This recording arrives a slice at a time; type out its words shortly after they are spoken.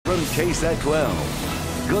KSAT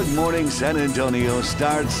 12. Good Morning San Antonio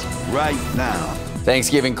starts right now.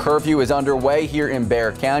 Thanksgiving curfew is underway here in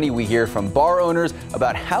Bexar County. We hear from bar owners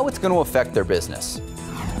about how it's going to affect their business.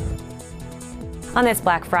 On this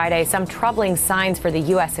Black Friday, some troubling signs for the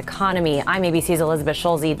U.S. economy. I'm ABC's Elizabeth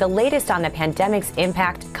Schulze. The latest on the pandemic's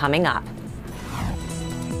impact coming up.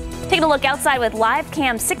 Taking a look outside with live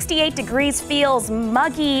cam, 68 degrees, feels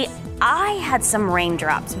muggy. I had some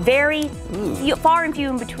raindrops, very far and few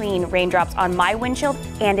in between raindrops on my windshield,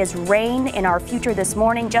 and is rain in our future this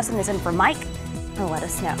morning. Justin is in for Mike. He'll let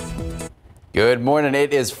us know. Good morning.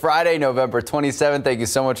 It is Friday, November 27th. Thank you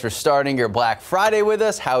so much for starting your Black Friday with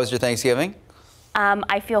us. How was your Thanksgiving?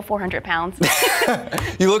 I feel 400 pounds.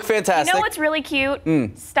 You look fantastic. You know what's really cute?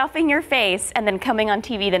 Stuffing your face and then coming on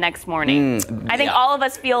TV the next morning. I think all of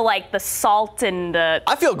us feel like the salt and the...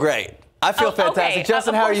 I feel great. I feel fantastic. Okay.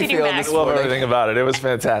 Justin, how are you feeling this morning? I love everything about it. It was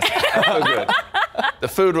fantastic. I feel good. The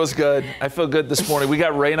food was good. I feel good this morning. We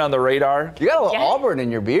got rain on the radar. You got a little Auburn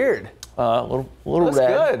in your beard. A little That's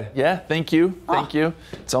red. good. Yeah, thank you. Thank you.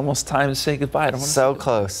 It's almost time to say goodbye. I don't want So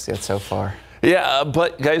close, yet so far. Yeah,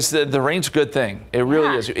 but guys, the rain's a good thing. It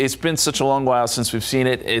really is. It's been such a long while since we've seen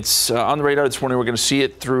it. It's on the radar this morning. We're going to see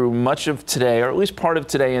it through much of today, or at least part of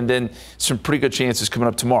today, and then some pretty good chances coming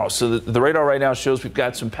up tomorrow. So the radar right now shows we've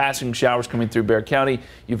got some passing showers coming through Bexar County,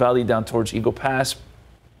 Uvalde down towards Eagle Pass.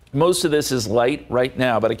 Most of this is light right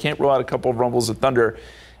now, but I can't rule out a couple of rumbles of thunder.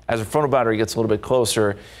 As our frontal boundary gets a little bit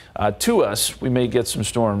closer to us, we may get some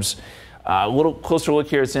storms. A little closer look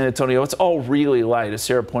here at San Antonio. It's all really light, as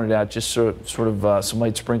Sarah pointed out, just sort of some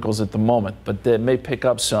light sprinkles at the moment, but they may pick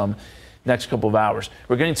up some next couple of hours.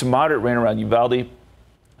 We're getting some moderate rain around Uvalde,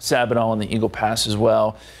 Sabinal, and the Eagle Pass as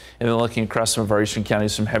well. And then looking across some of our eastern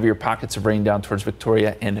counties, some heavier pockets of rain down towards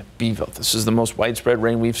Victoria and Beeville. This is the most widespread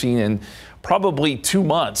rain we've seen in probably 2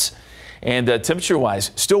 months. And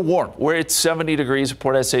temperature-wise, still warm. We're at 70 degrees at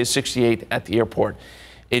Port SA, 68 at the airport.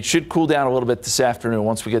 It should cool down a little bit this afternoon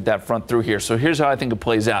once we get that front through here. So here's how I think it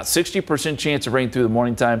plays out. 60% chance of rain through the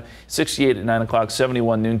morning time, 68 at 9 o'clock,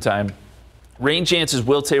 71 noontime. Rain chances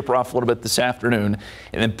will taper off a little bit this afternoon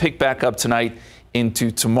and then pick back up tonight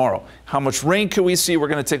into tomorrow. How much rain could we see? We're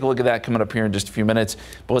going to take a look at that coming up here in just a few minutes.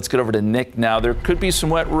 But let's get over to Nick now. There could be some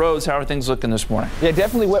wet roads. How are things looking this morning? Yeah,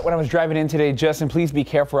 definitely wet when I was driving in today. Justin, please be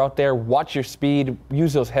careful out there. Watch your speed,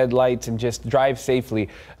 use those headlights, and just drive safely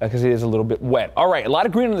because it is a little bit wet. All right, a lot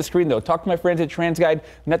of green on the screen, though. Talk to my friends at TransGuide.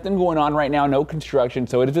 Nothing going on right now, no construction.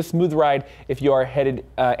 So it is a smooth ride if you are headed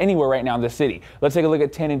anywhere right now in the city. Let's take a look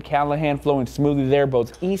at 10 in Callahan, flowing smoothly there,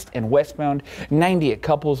 both east and westbound. 90 at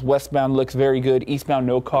Couples, westbound looks very good. Eastbound,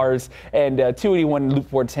 no cars. And 281 Loop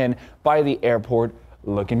 410 by the airport,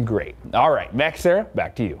 looking great. All right, Max, Sarah,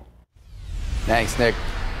 back to you. Thanks, Nick.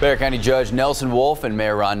 Bexar County Judge Nelson Wolf and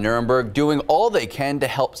Mayor Ron Nirenberg doing all they can to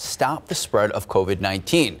help stop the spread of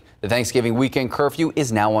COVID-19. The Thanksgiving weekend curfew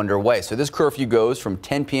is now underway. So this curfew goes from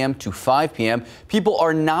 10 p.m. to 5 p.m. People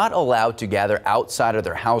are not allowed to gather outside of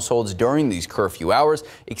their households during these curfew hours,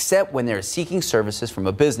 except when they're seeking services from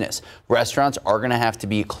a business. Restaurants are going to have to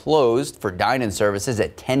be closed for dine-in services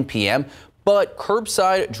at 10 p.m., but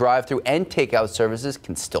curbside, drive-through, and takeout services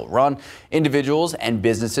can still run. Individuals and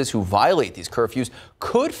businesses who violate these curfews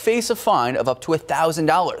could face a fine of up to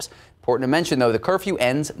 $1,000. Important to mention, though, the curfew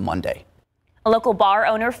ends Monday. A local bar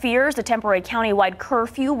owner fears the temporary countywide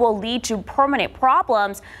curfew will lead to permanent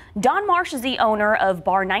problems. Don Marsh is the owner of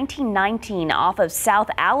Bar 1919 off of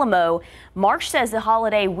South Alamo. Marsh says the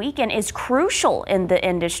holiday weekend is crucial in the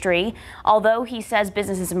industry. Although he says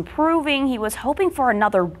business is improving, he was hoping for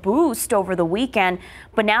another boost over the weekend.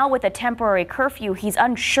 But now with a temporary curfew, he's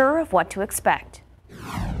unsure of what to expect.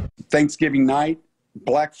 Thanksgiving night,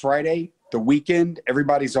 Black Friday, the weekend,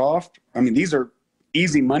 everybody's off. I mean, these are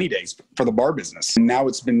easy money days for the bar business. And now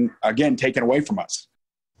it's been, again, taken away from us.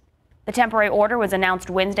 The temporary order was announced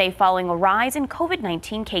Wednesday following a rise in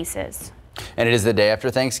COVID-19 cases. And it is the day after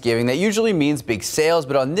Thanksgiving. That usually means big sales,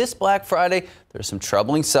 but on this Black Friday, there's some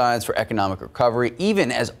troubling signs for economic recovery, even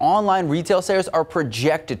as online retail sales are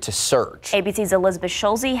projected to surge. ABC's Elizabeth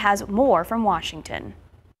Schulze has more from Washington.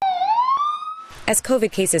 As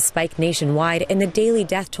COVID cases spike nationwide and the daily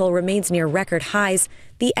death toll remains near record highs,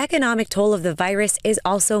 the economic toll of the virus is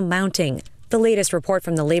also mounting. The latest report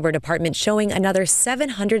from the Labor Department showing another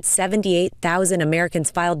 778,000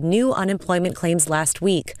 Americans filed new unemployment claims last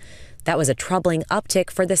week. That was a troubling uptick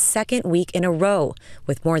for the second week in a row,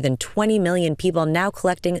 with more than 20 million people now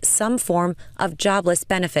collecting some form of jobless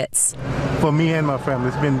benefits. For me and my family,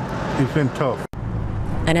 it's been tough.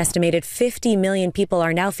 An estimated 50 million people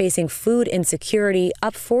are now facing food insecurity,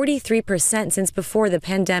 up 43% since before the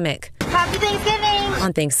pandemic. Happy Thanksgiving!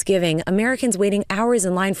 On Thanksgiving, Americans waiting hours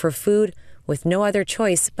in line for food with no other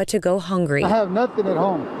choice but to go hungry. I have nothing at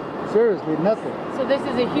home. Seriously, nothing. So this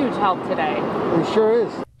is a huge help today. It sure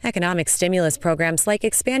is. Economic stimulus programs like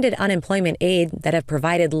expanded unemployment aid that have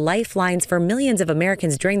provided lifelines for millions of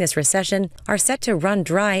Americans during this recession are set to run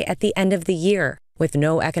dry at the end of the year. With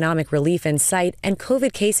no economic relief in sight and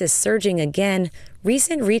COVID cases surging again,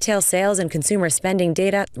 recent retail sales and consumer spending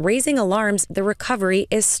data raising alarms the recovery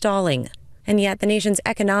is stalling. And yet the nation's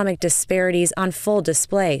economic disparities on full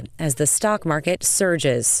display as the stock market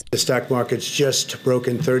surges. The stock market's just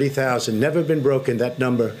broken 30,000, never been broken, that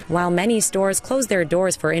number. While many stores close their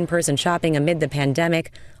doors for in-person shopping amid the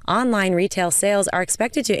pandemic, online retail sales are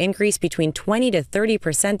expected to increase between 20 to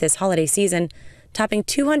 30% this holiday season, topping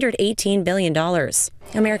 $218 billion.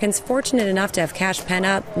 Americans fortunate enough to have cash pent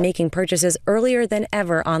up, making purchases earlier than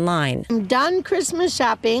ever online. I'm done Christmas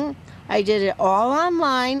shopping. I did it all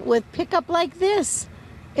online with pickup like this.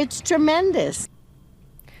 It's tremendous.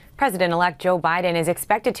 President-elect Joe Biden is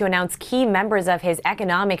expected to announce key members of his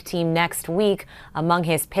economic team next week. Among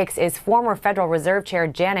his picks is former Federal Reserve Chair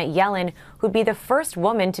Janet Yellen, who'd be the first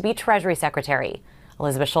woman to be Treasury Secretary.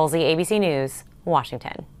 Elizabeth Schulze, ABC News,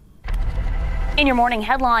 Washington. In your morning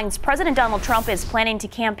headlines, President Donald Trump is planning to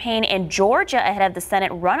campaign in Georgia ahead of the Senate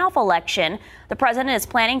runoff election. The president is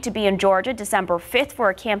planning to be in Georgia December 5th for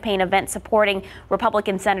a campaign event supporting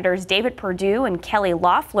Republican Senators David Perdue and Kelly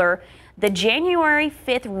Loeffler. The January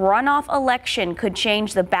 5th runoff election could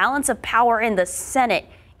change the balance of power in the Senate.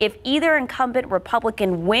 If either incumbent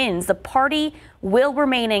Republican wins, the party will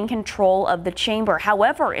remain in control of the chamber.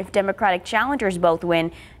 However, if Democratic challengers both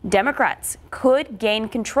win, Democrats could gain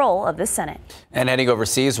control of the Senate. And heading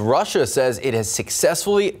overseas, Russia says it has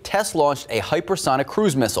successfully test-launched a hypersonic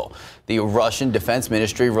cruise missile. The Russian Defense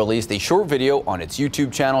Ministry released a short video on its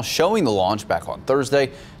YouTube channel showing the launch back on Thursday.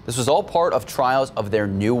 This was all part of trials of their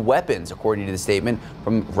new weapons, according to the statement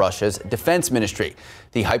from Russia's Defense Ministry.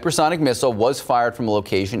 The hypersonic missile was fired from a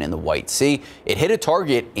location in the White Sea. It hit a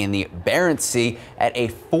target in the Barents Sea at a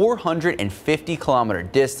 450-kilometer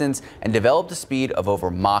distance and developed a speed of over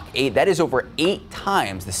Mach 8. That is over 8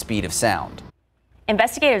 times the speed of sound.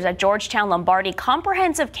 Investigators at Georgetown Lombardi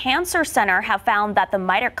Comprehensive Cancer Center have found that the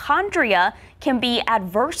mitochondria can be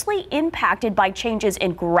adversely impacted by changes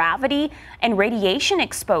in gravity and radiation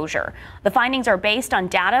exposure. The findings are based on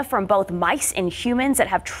data from both mice and humans that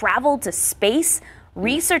have traveled to space.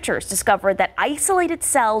 Researchers discovered that isolated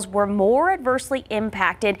cells were more adversely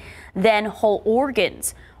impacted than whole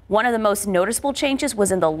organs. One of the most noticeable changes was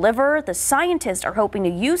in the liver. The scientists are hoping to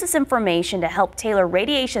use this information to help tailor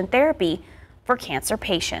radiation therapy for cancer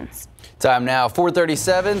patients. Time now,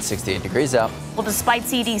 4:37, 68 degrees out. Well, despite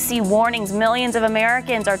CDC warnings, millions of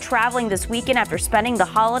Americans are traveling this weekend after spending the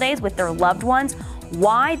holidays with their loved ones.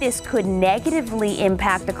 Why this could negatively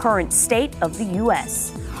impact the current state of the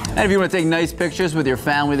U.S. And if you want to take nice pictures with your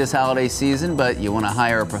family this holiday season, but you want to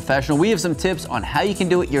hire a professional, we have some tips on how you can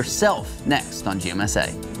do it yourself next on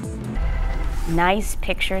GMSA. Nice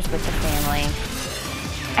pictures with the family.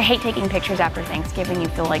 I hate taking pictures after Thanksgiving. You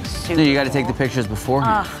feel like super No, you got to take the pictures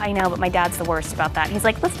beforehand. I know, but my dad's the worst about that. He's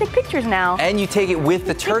like, let's take pictures now. And you take it with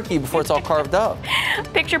the turkey before it's all carved up.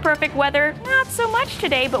 Picture perfect weather, not so much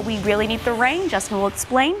today, but we really need the rain. Justin will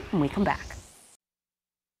explain when we come back.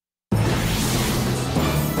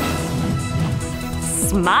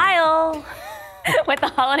 Smile! With the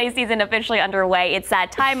holiday season officially underway, it's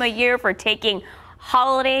that time of year for taking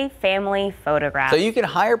holiday family photographs. So you can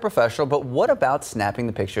hire a professional, but what about snapping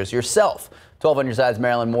the pictures yourself? 12 on your side's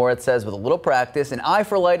Marilyn Moritz says with a little practice, an eye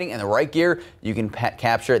for lighting, and the right gear, you can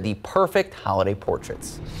capture the perfect holiday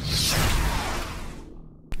portraits.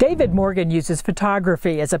 David Morgan uses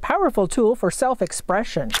photography as a powerful tool for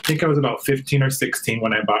self-expression. I think I was about 15 or 16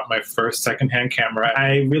 when I bought my first secondhand camera.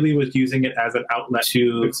 I really was using it as an outlet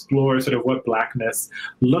to explore sort of what Blackness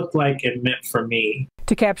looked like and meant for me.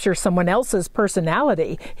 To capture someone else's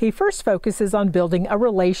personality, he first focuses on building a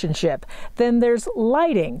relationship. Then there's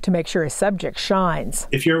lighting to make sure his subject shines.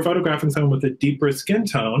 If you're photographing someone with a deeper skin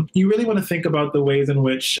tone, you really want to think about the ways in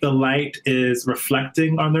which the light is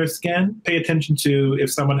reflecting on their skin. Pay attention to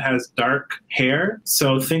if someone has dark hair.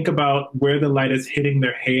 So think about where the light is hitting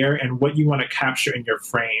their hair and what you want to capture in your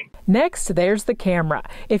frame. Next, there's the camera.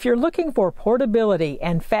 If you're looking for portability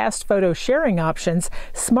and fast photo sharing options,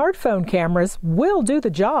 smartphone cameras will do the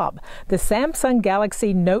job. The Samsung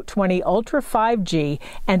Galaxy Note 20 Ultra 5G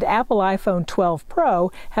and Apple iPhone 12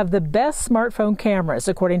 Pro have the best smartphone cameras,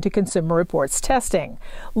 according to Consumer Reports testing.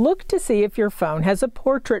 Look to see if your phone has a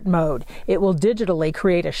portrait mode. It will digitally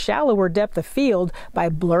create a shallower depth of field by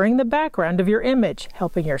blurring the background of your image,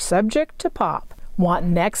 helping your subject to pop. Want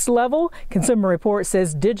next level? Consumer Reports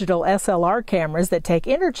says digital SLR cameras that take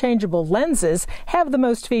interchangeable lenses have the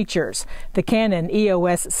most features. The Canon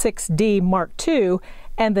EOS 6D Mark II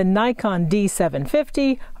and the Nikon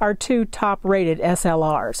D750 are two top-rated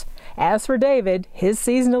SLRs. As for David, his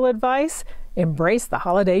seasonal advice: embrace the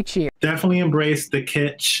holiday cheer. Definitely embrace the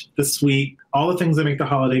kitsch, the sweet, all the things that make the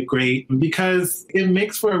holiday great, because it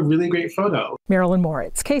makes for a really great photo. Marilyn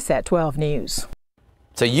Moritz, KSAT 12 News.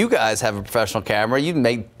 So you guys have a professional camera. You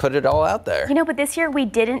may put it all out there. You know, but this year we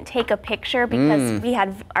didn't take a picture because we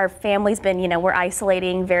had, our family's been, we're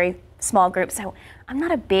isolating, very small groups. So I'm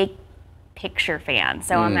not a big picture fan.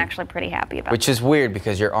 So I'm actually pretty happy about it. Which is weird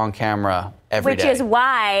because you're on camera every day. Which is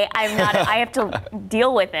why I'm not, I have to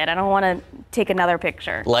deal with it. I don't want to take another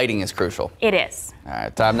picture. Lighting is crucial. It is. All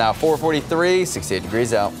right, time now, 4:43, 68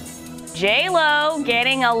 degrees out. J-Lo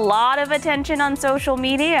getting a lot of attention on social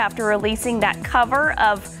media after releasing that cover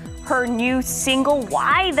of her new single.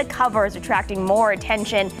 Why the cover is attracting more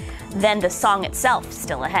attention than the song itself,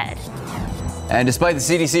 still ahead. And despite the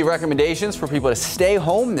CDC recommendations for people to stay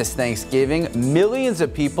home this Thanksgiving, millions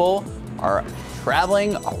of people are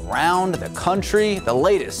traveling around the country. The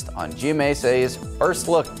latest on GMA's First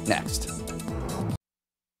Look next.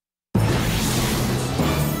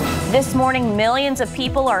 This morning, millions of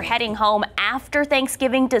people are heading home after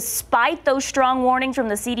Thanksgiving despite those strong warnings from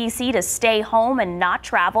the CDC to stay home and not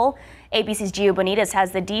travel. ABC's Gio Bonitas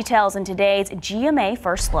has the details in today's GMA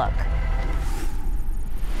First Look.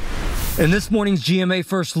 In this morning's GMA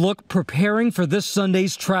First Look, preparing for this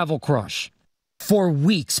Sunday's travel crush. For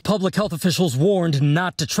weeks, public health officials warned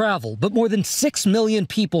not to travel, but more than 6 million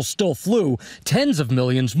people still flew, tens of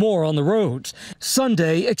millions more on the roads.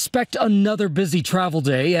 Sunday, expect another busy travel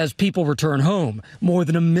day as people return home. More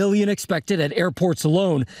than 1 million expected at airports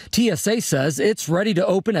alone. TSA says it's ready to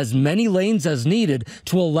open as many lanes as needed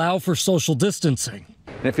to allow for social distancing.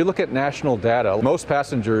 And if you look at national data, most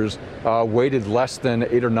passengers waited less than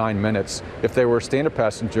 8 or 9 minutes if they were a standard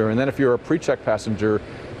passenger. And then if you're a pre-check passenger,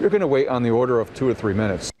 you're going to wait on the order of 2 or 3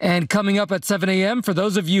 minutes. And coming up at 7 a.m., for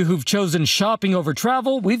those of you who've chosen shopping over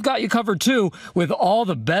travel, we've got you covered too with all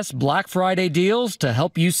the best Black Friday deals to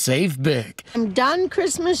help you save big. I'm done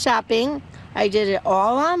Christmas shopping. I did it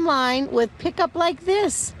all online with pickup like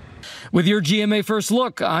this. With your GMA First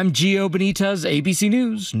Look, I'm Gio Benitez, ABC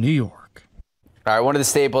News, New York. All right, one of the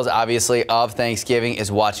staples, obviously, of Thanksgiving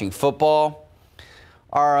is watching football.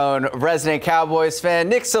 Our own resident Cowboys fan,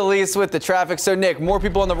 Nick Solis, with the traffic. So, Nick, more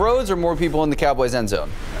people on the roads or more people in the Cowboys end zone?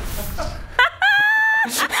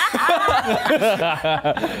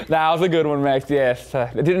 That was a good one, Max. Yes,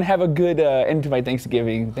 I didn't have a good end to my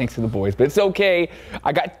Thanksgiving, thanks to the boys, but it's okay.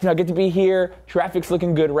 I get to be here. Traffic's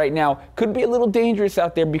looking good right now. Could be a little dangerous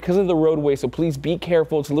out there because of the roadway, so please be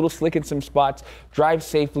careful. It's a little slick in some spots. Drive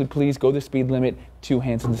safely, please. Go the speed limit. 2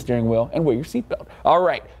 hands on the steering wheel and wear your seatbelt. All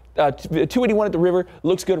right. 281 at the river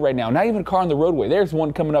looks good right now. Not even a car on the roadway. There's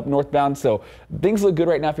one coming up northbound, so things look good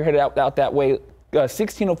right now if you're headed out that way.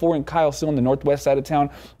 1604 in Kyle still on the northwest side of town.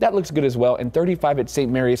 That looks good as well. And 35 at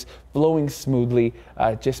St. Mary's, flowing smoothly.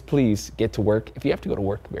 Just please get to work if you have to go to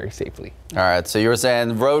work very safely. All right, so you were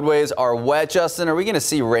saying roadways are wet, Justin. Are we going to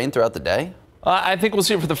see rain throughout the day? I think we'll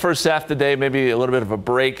see it for the first half of the day, maybe a little bit of a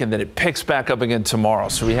break, and then it picks back up again tomorrow.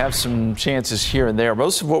 So we have some chances here and there.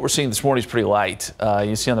 Most of what we're seeing this morning is pretty light.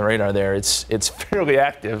 You see on the radar there, it's fairly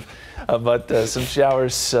active, but some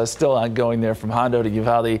showers still ongoing there from Hondo to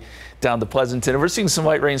Uvalde down to Pleasanton. And we're seeing some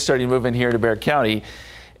light rain starting to move in here to Bexar County.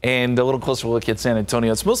 And a little closer we'll look at San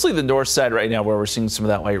Antonio. It's mostly the north side right now where we're seeing some of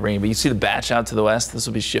that light rain. But you see the batch out to the west. This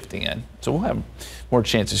will be shifting in. So we'll have more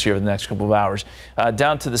chances here in the next couple of hours.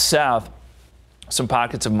 Down to the south, some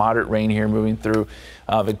pockets of moderate rain here moving through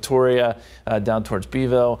Victoria down towards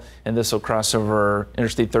Beeville, and this will cross over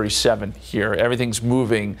Interstate 37 here. Everything's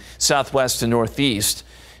moving southwest to northeast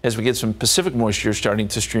as we get some Pacific moisture starting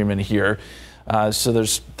to stream in here. So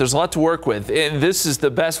there's a lot to work with, and this is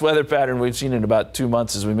the best weather pattern we've seen in about 2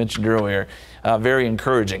 months, as we mentioned earlier. Very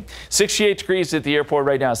encouraging. 68 degrees at the airport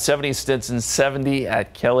right now, 70 Stinson, 70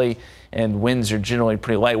 at Kelly. And winds are generally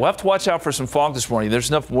pretty light. We'll have to watch out for some fog this morning. There's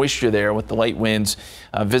enough moisture there with the light winds.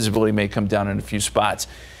 Visibility may come down in a few spots.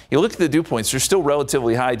 You look at the dew points, they're still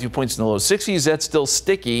relatively high. Dew points in the low 60s, that's still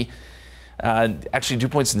sticky. Actually, dew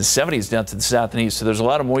points in the 70s down to the south and east, so there's a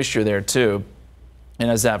lot of moisture there too. And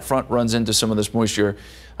as that front runs into some of this moisture,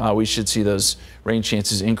 we should see those rain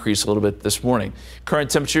chances increase a little bit this morning. Current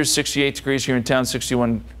temperature 68 degrees here in town,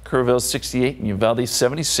 61 Kerrville, 68 in Uvalde,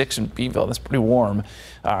 76 in Beeville. That's pretty warm.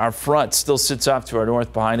 Our front still sits off to our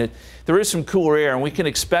north behind it. There is some cooler air, and we can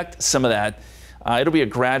expect some of that. It'll be a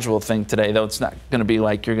gradual thing today, though. It's not going to be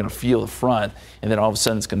like you're going to feel the front and then all of a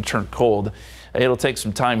sudden it's going to turn cold. It'll take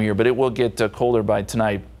some time here, but it will get colder by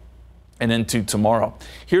tonight and into tomorrow.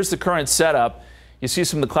 Here's the current setup. You see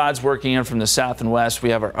some of the clouds working in from the south and west.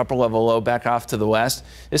 We have our upper level low back off to the west.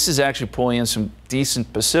 This is actually pulling in some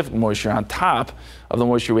decent Pacific moisture on top of the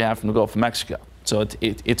moisture we have from the Gulf of Mexico. So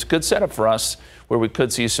it's a good setup for us where we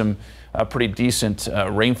could see some pretty decent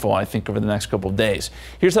rainfall, I think, over the next couple of days.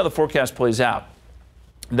 Here's how the forecast plays out.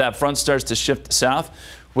 That front starts to shift south.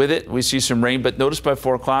 With it, we see some rain, but notice by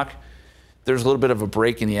 4 o'clock, there's a little bit of a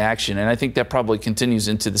break in the action, and I think that probably continues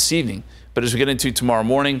into this evening. But as we get into tomorrow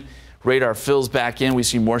morning, radar fills back in. We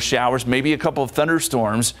see more showers, maybe a couple of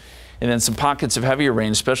thunderstorms, and then some pockets of heavier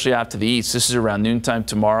rain, especially out to the east. This is around noontime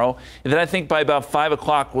tomorrow. And then I think by about 5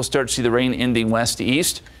 o'clock, we'll start to see the rain ending west to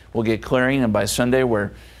east. We'll get clearing, and by Sunday,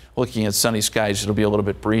 we're looking at sunny skies. It'll be a little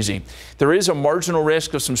bit breezy. There is a marginal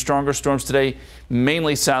risk of some stronger storms today,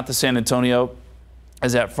 mainly south of San Antonio,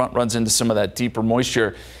 as that front runs into some of that deeper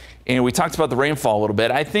moisture. And we talked about the rainfall a little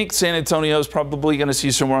bit. I think San Antonio is probably going to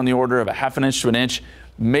see somewhere on the order of a ½ an inch to an inch,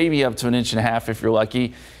 maybe up to 1.5 inches if you're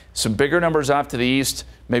lucky. Some bigger numbers off to the east,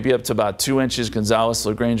 maybe up to about 2 inches, Gonzales,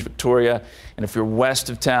 LaGrange, Victoria. And if you're west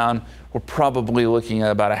of town, we're probably looking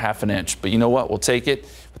at about a ½ an inch. But you know what? We'll take it.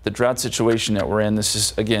 With the drought situation that we're in, this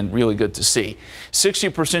is, again, really good to see.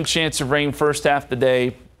 60% chance of rain first half of the day,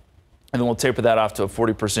 and then we'll taper that off to a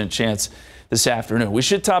 40% chance this afternoon. We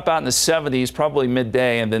should top out in the 70s, probably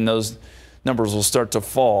midday, and then those numbers will start to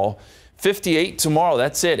fall. 58 tomorrow,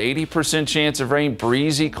 that's it. 80% chance of rain,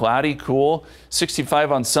 breezy, cloudy, cool.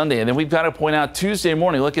 65 on Sunday. And then we've got to point out Tuesday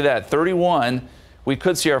morning, look at that, 31. We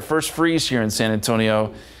could see our first freeze here in San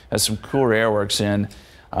Antonio as some cooler air works in.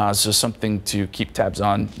 So something to keep tabs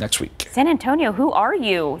on next week. San Antonio, who are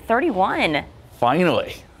you? 31.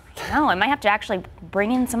 Finally. Oh, I might have to actually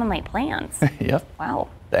bring in some of my plants. Yep. Wow.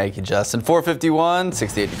 Thank you, Justin. 451,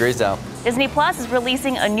 68 degrees out. Disney Plus is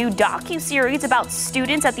releasing a new docu-series about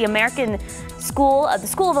students at the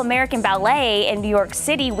School of American Ballet in New York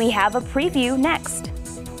City. We have a preview next.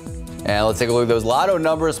 And let's take a look at those lotto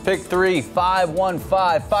numbers. Pick 3,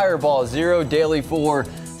 515, Fireball 0, Daily 4,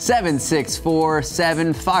 7, 6, 4,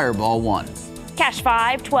 7, Fireball 1. Cash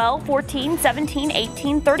 5, 12, 14, 17,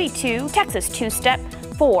 18, 32. Texas 2-step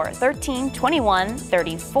 4, 13, 21,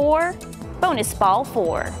 34. Bonus ball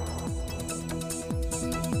 4.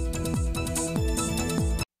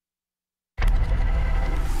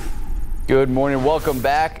 Good morning, welcome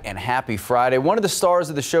back, and happy Friday. One of the stars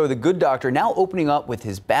of the show, The Good Doctor, now opening up with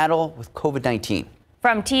his battle with COVID-19.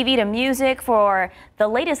 From TV to music, for the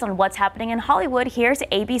latest on what's happening in Hollywood, here's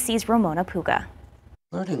ABC's Ramona Puga.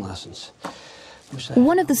 Learning lessons.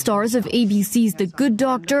 One of the stars of ABC's The Good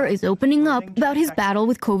Doctor is opening up about his battle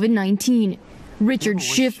with COVID-19. Richard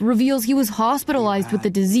Schiff reveals he was hospitalized with the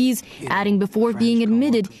disease, adding before being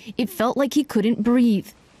admitted, it felt like he couldn't breathe.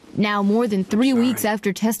 Now, more than 3 weeks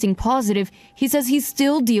after testing positive, he says he's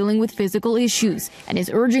still dealing with physical issues and is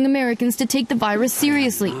urging Americans to take the virus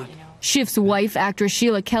seriously. Schiff's wife, actress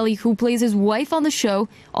Sheila Kelly, who plays his wife on the show,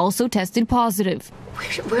 also tested positive.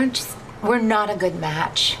 We're not a good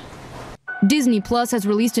match. Disney Plus has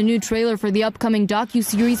released a new trailer for the upcoming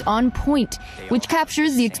docuseries On Point, which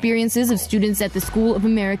captures the experiences of students at the School of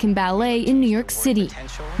American Ballet in New York City.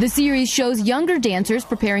 The series shows younger dancers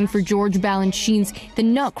preparing for George Balanchine's The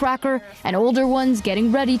Nutcracker and older ones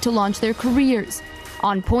getting ready to launch their careers.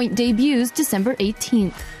 On Point debuts December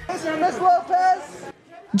 18th. Miss Lopez.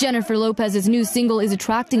 Jennifer Lopez's new single is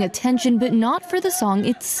attracting attention, but not for the song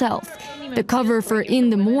itself. The cover for In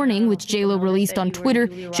the Morning, which J.Lo released on Twitter,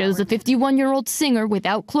 shows a 51-year-old singer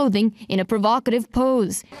without clothing in a provocative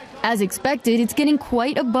pose. As expected, it's getting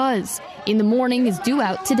quite a buzz. In the Morning is due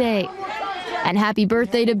out today. And happy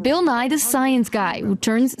birthday to Bill Nye the Science Guy, who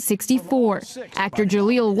turns 64. Actor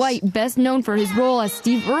Jaleel White, best known for his role as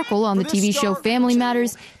Steve Urkel on the TV show Family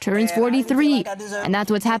Matters, turns 43. And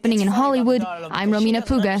that's what's happening in Hollywood. I'm Romina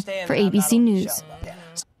Puga for ABC News.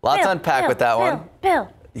 Lots to unpack with that one.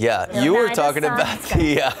 Bill. Yeah, you were talking about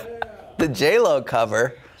the J.Lo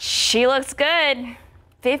cover. She looks good.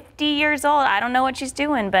 50 years old. I don't know what she's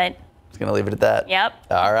doing, but... Just going to leave it at that. Yep.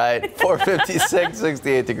 All right, 456,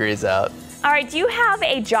 68 degrees out. All right, do you have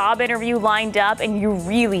a job interview lined up and you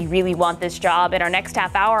really, really want this job? In our next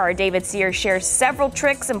half hour, our David Sears shares several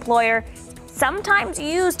tricks employer sometimes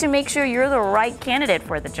use to make sure you're the right candidate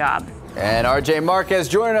for the job. And RJ Marquez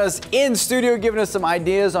joining us in studio, giving us some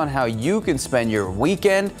ideas on how you can spend your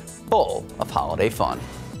weekend full of holiday fun.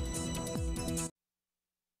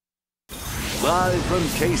 Live from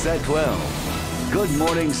KSAT 12, Good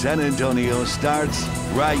Morning San Antonio starts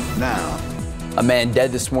right now. A man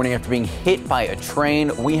dead this morning after being hit by a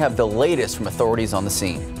train. We have the latest from authorities on the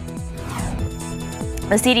scene.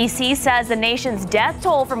 The CDC says the nation's death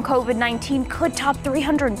toll from COVID-19 could top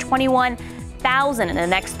 321,000 in the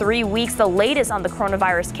next 3 weeks, the latest on the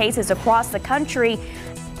coronavirus cases across the country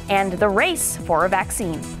and the race for a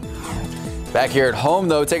vaccine. Back here at home,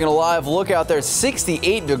 though, taking a live look out there,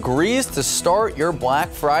 68 degrees to start your Black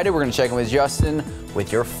Friday. We're going to check in with Justin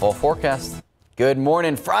with your full forecast. Good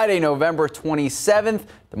morning. Friday, November 27th,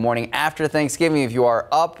 the morning after Thanksgiving. If you are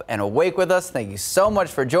up and awake with us, thank you so much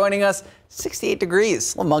for joining us. 68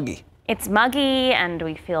 degrees, a little muggy. It's muggy and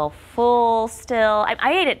we feel full still.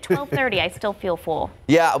 I ate at 12:30. I still feel full.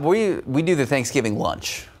 Yeah, we do the Thanksgiving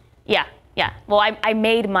lunch. Yeah. Well, I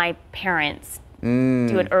made my parents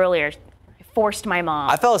do it earlier. I forced my mom.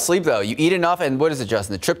 I fell asleep, though. You eat enough, and what is it,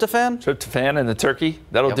 Justin? The tryptophan? Tryptophan and the turkey.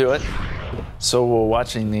 That'll do it. So we're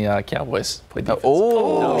watching the Cowboys play defense.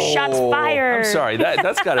 Oh, shots fired. I'm sorry,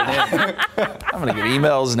 that's got an end. I'm going to get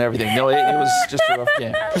emails and everything. No, it was just a rough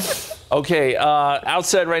game. Okay,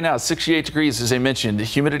 outside right now, 68 degrees, as I mentioned. The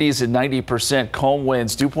humidity is at 90%. Calm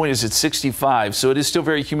winds. Dew point is at 65. So it is still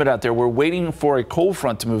very humid out there. We're waiting for a cold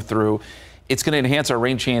front to move through. It's going to enhance our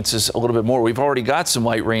rain chances a little bit more. We've already got some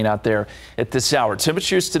light rain out there at this hour.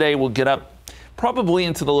 Temperatures today will get up probably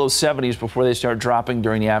into the low 70s before they start dropping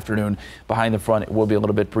during the afternoon. Behind the front, it will be a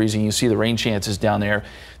little bit breezy. You see the rain chances down there.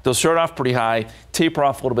 They'll start off pretty high, taper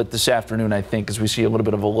off a little bit this afternoon, I think, as we see a little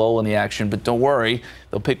bit of a lull in the action. But don't worry,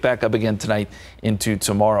 they'll pick back up again tonight into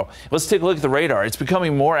tomorrow. Let's take a look at the radar. It's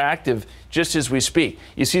becoming more active just as we speak.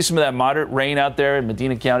 You see some of that moderate rain out there in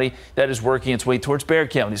Medina County. That is working its way towards Bexar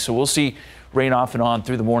County. So we'll see rain off and on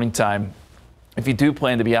through the morning time. If you do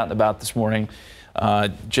plan to be out and about this morning,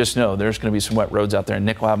 just know there's going to be some wet roads out there, and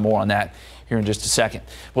Nick will have more on that here in just a second.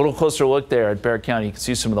 A little closer look there at Bexar County. You can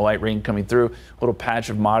see some of the light rain coming through. A little patch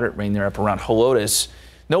of moderate rain there up around Helotes.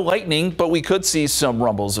 No lightning, but we could see some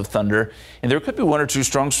rumbles of thunder, and there could be 1 or 2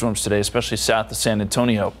 strong storms today, especially south of San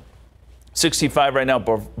Antonio. 65 right now,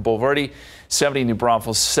 Boulevardy, 70 in New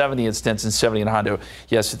Braunfels, 70 in Stinson, 70 in Hondo.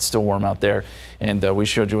 Yes, it's still warm out there, and we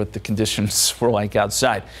showed you what the conditions were like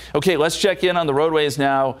outside. Okay, let's check in on the roadways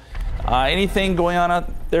now. Anything going on out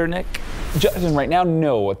there, Nick? Justin, right now,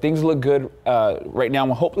 no. Things look good right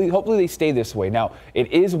now. Hopefully they stay this way. Now,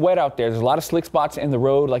 it is wet out there. There's a lot of slick spots in the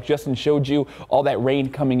road, like Justin showed you. All that rain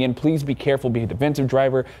coming in. Please be careful. Be a defensive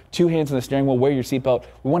driver. 2 hands on the steering wheel. Wear your seatbelt.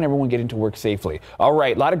 We want everyone getting to work safely. All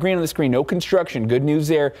right, a lot of green on the screen. No construction. Good news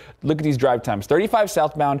there. Look at these drive times. 35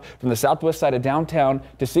 southbound from the southwest side of downtown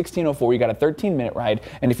to 1604. You got a 13-minute ride.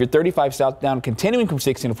 And if you're 35 southbound, continuing from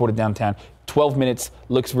 1604 to downtown, 12 minutes,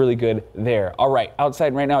 looks really good there. All right,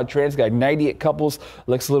 outside right now at TransGuide, 90 at Couples,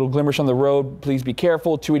 looks a little glimmerish on the road. Please be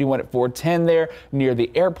careful. 281 at 410 there near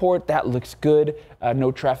the airport. That looks good.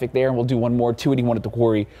 No traffic there. And we'll do one more. 281 at the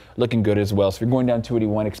Quarry, looking good as well. So if you're going down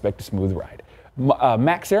 281, expect a smooth ride.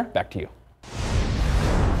 Max, there, back to you.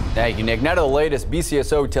 Thank you, Nick. Now to the latest.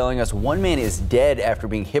 BCSO telling us one man is dead after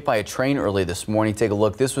being hit by a train early this morning. Take a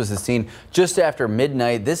look. This was the scene just after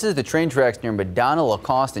midnight. This is the train tracks near Madonna,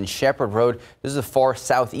 Lacoste, and Shepherd Road. This is the far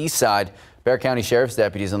southeast side. Bexar County Sheriff's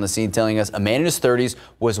deputies on the scene telling us a man in his 30s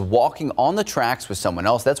was walking on the tracks with someone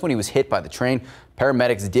else. That's when he was hit by the train.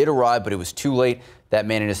 Paramedics did arrive, but it was too late. That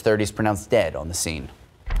man in his 30s pronounced dead on the scene.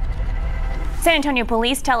 San Antonio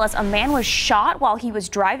police tell us a man was shot while he was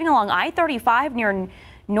driving along I-35 near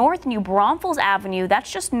North New Braunfels Avenue. That's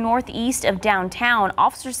just northeast of downtown.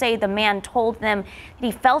 Officers say the man told them that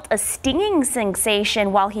he felt a stinging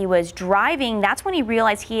sensation while he was driving. That's when he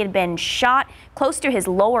realized he had been shot close to his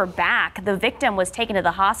lower back. The victim was taken to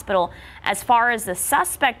the hospital. As far as the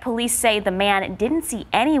suspect, police say the man didn't see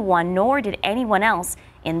anyone, nor did anyone else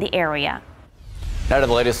in the area. Now to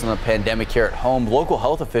the latest on the pandemic here at home. Local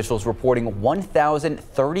health officials reporting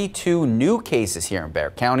 1,032 new cases here in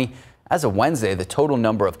Bexar County. As of Wednesday, the total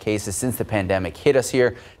number of cases since the pandemic hit us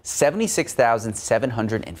here,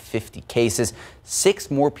 76,750 cases.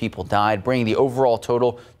 6 more people died, bringing the overall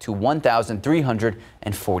total to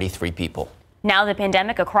 1,343 people. Now the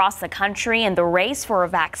pandemic across the country and the race for a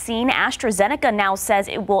vaccine. AstraZeneca now says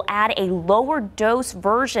it will add a lower dose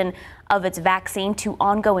version of its vaccine to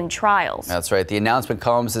ongoing trials. That's right. The announcement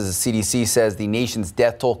comes as the CDC says the nation's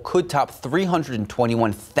death toll could top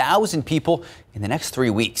 321,000 people in the next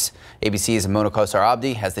 3 weeks. ABC's Mona Kosar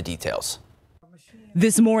Abdi has the details.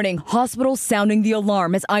 This morning, hospitals sounding the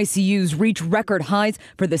alarm as ICUs reach record highs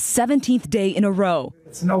for the 17th day in a row.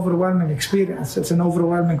 It's an overwhelming experience. It's an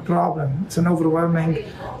overwhelming problem. It's an overwhelming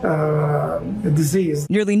disease.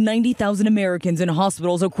 Nearly 90,000 Americans in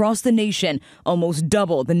hospitals across the nation, almost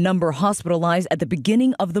double the number hospitalized at the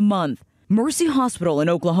beginning of the month. Mercy Hospital in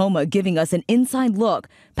Oklahoma giving us an inside look,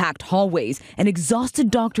 packed hallways, and exhausted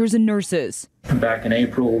doctors and nurses. Back in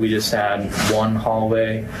April, we just had one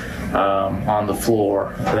hallway on the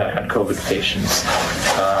floor that had COVID patients.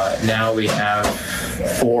 Now we have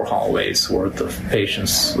 4 hallways worth of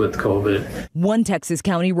patients with COVID. One Texas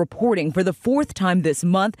county reporting for the 4th time this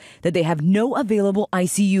month that they have no available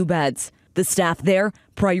ICU beds. The staff there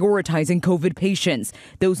prioritizing COVID patients.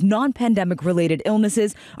 Those non-pandemic related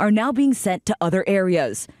illnesses are now being sent to other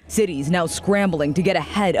areas. Cities now scrambling to get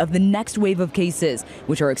ahead of the next wave of cases,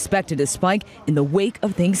 which are expected to spike in the wake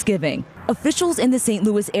of Thanksgiving. Officials in the St.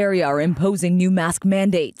 Louis area are imposing new mask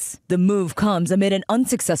mandates. The move comes amid an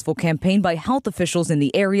unsuccessful campaign by health officials in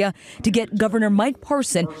the area to get Governor Mike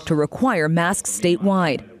Parson to require masks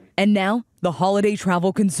statewide. And now, the holiday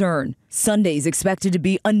travel concern. Sunday's expected to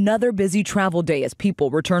be another busy travel day as people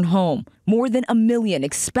return home. More than 1 million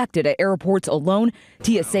expected at airports alone.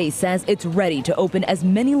 TSA says it's ready to open as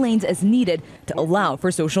many lanes as needed to allow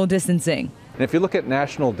for social distancing. And if you look at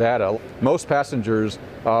national data, most passengers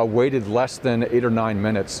waited less than 8 or 9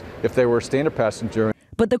 minutes if they were a standard passenger.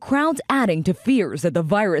 But the crowd's adding to fears that the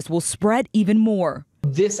virus will spread even more.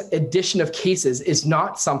 This addition of cases is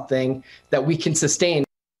not something that we can sustain.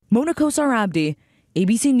 Mona Kosar Abdi,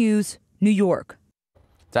 ABC News, New York.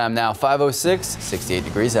 Time now, 5:06, 68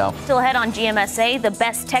 degrees out. Still ahead on GMSA, the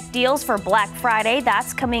best tech deals for Black Friday.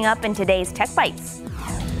 That's coming up in today's Tech Bites.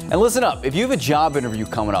 And listen up, if you have a job interview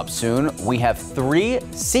coming up soon, we have 3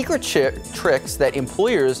 secret tricks that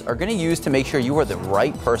employers are going to use to make sure you are the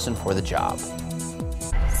right person for the job.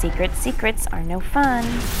 Secrets are no fun.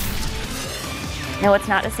 No, it's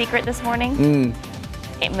not a secret this morning?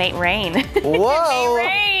 It may rain. Whoa! It may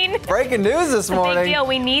rain. Breaking news this morning. Big deal.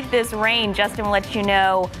 We need this rain. Justin will let you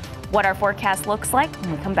know what our forecast looks like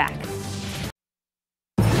when we come back.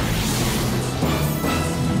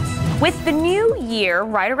 With the new year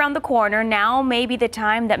right around the corner, now may be the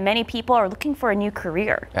time that many people are looking for a new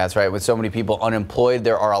career. That's right. With so many people unemployed,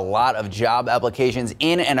 there are a lot of job applications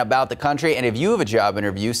in and about the country. And if you have a job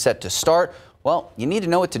interview set to start, well, you need to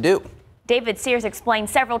know what to do. David Sears explains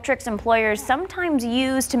several tricks employers sometimes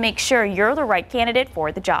use to make sure you're the right candidate for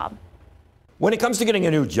the job. When it comes to getting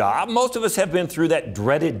a new job, most of us have been through that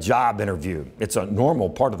dreaded job interview. It's a normal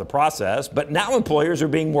part of the process, but now employers are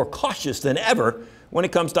being more cautious than ever when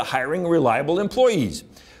it comes to hiring reliable employees.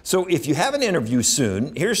 So if you have an interview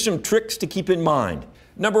soon, here's some tricks to keep in mind.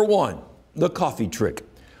 Number 1, the coffee trick.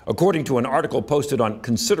 According to an article posted on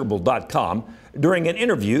considerable.com, during an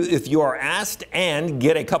interview, if you are asked and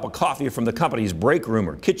get a cup of coffee from the company's break room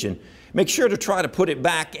or kitchen, make sure to try to put it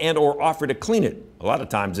back and or offer to clean it. A lot of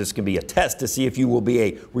times this can be a test to see if you will be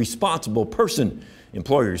a responsible person.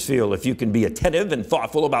 Employers feel if you can be attentive and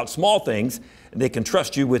thoughtful about small things, they can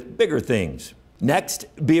trust you with bigger things. Next,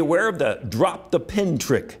 be aware of the drop the pen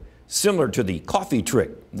trick. Similar to the coffee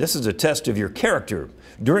trick, this is a test of your character.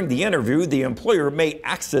 During the interview, the employer may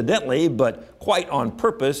accidentally, but quite on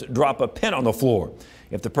purpose, drop a pen on the floor.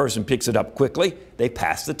 If the person picks it up quickly, they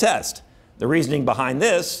pass the test. The reasoning behind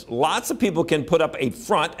this, lots of people can put up a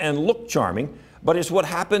front and look charming, but it's what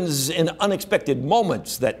happens in unexpected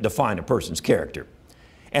moments that define a person's character.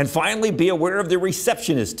 And finally, be aware of the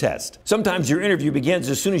receptionist test. Sometimes your interview begins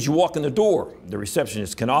as soon as you walk in the door. The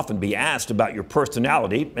receptionist can often be asked about your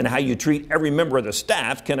personality, and how you treat every member of the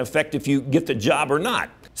staff can affect if you get the job or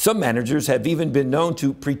not. Some managers have even been known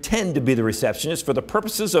to pretend to be the receptionist for the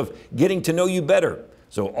purposes of getting to know you better.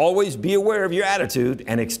 So always be aware of your attitude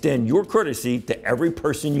and extend your courtesy to every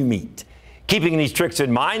person you meet. Keeping these tricks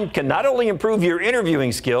in mind can not only improve your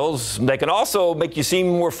interviewing skills, they can also make you seem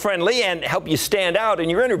more friendly and help you stand out in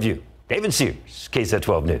your interview. David Sears, KSAT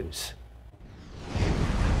 12 News.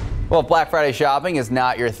 Well, if Black Friday shopping is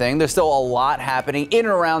not your thing, there's still a lot happening in and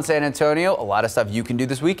around San Antonio, a lot of stuff you can do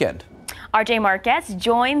this weekend. RJ Marquez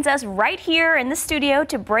joins us right here in the studio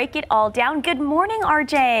to break it all down. Good morning,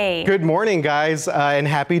 RJ. Good morning, guys, and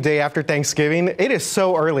happy day after Thanksgiving. It is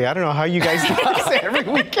so early. I don't know how you guys do this every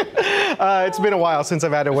weekend. It's been a while since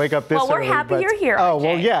I've had to wake up this early. Well, we're happy you're here, RJ. Oh,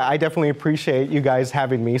 well, yeah, I definitely appreciate you guys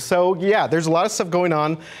having me. So, yeah, there's a lot of stuff going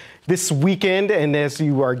on this weekend and as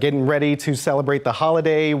you are getting ready to celebrate the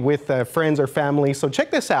holiday with friends or family. So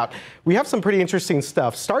check this out. We have some pretty interesting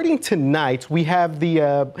stuff. Starting tonight, we have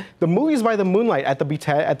the Movies by the Moonlight at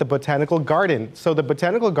the Botanical Garden. So the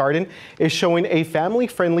Botanical Garden is showing a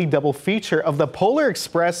family-friendly double feature of the Polar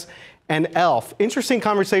Express and Elf. Interesting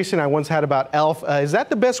conversation I once had about Elf. Is that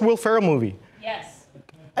the best Will Ferrell movie? Yes.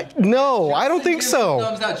 No, I don't think so.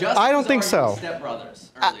 I don't think so. Step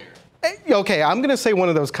Brothers earlier. Okay, I'm going to say one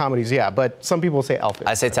of those comedies, yeah, but some people say Elf.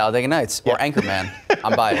 I say Talladega Nights or Anchorman.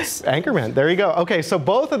 I'm biased. Anchorman, there you go. Okay, so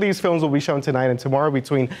both of these films will be shown tonight and tomorrow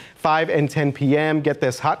between 5 and 10 p.m. Get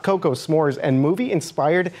this, hot cocoa, s'mores, and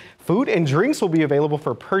movie-inspired food and drinks will be available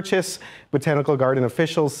for purchase. Botanical Garden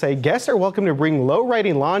officials say guests are welcome to bring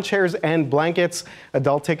low-riding lawn chairs and blankets.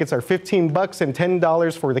 Adult tickets are $15 and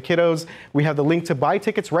 $10 for the kiddos. We have the link to buy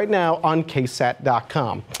tickets right now on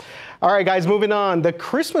KSAT.com. All right, guys, moving on. The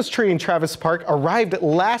Christmas tree in Travis Park arrived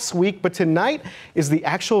last week, but tonight is the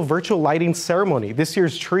actual virtual lighting ceremony. This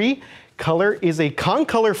year's tree color is a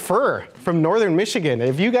concolor fir from northern Michigan.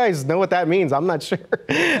 If you guys know what that means, I'm not sure.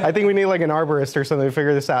 I think we need like an arborist or something to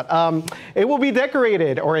figure this out. It will be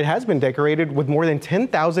decorated, or it has been decorated, with more than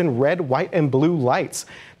 10,000 red, white, and blue lights.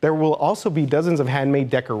 There will also be dozens of handmade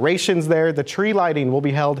decorations there. The tree lighting will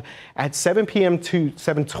be held at 7 p.m. to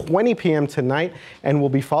 7:20 p.m. tonight and will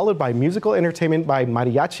be followed by musical entertainment by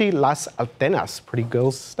Mariachi Las Altenas. Pretty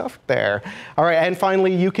cool stuff there. All right, and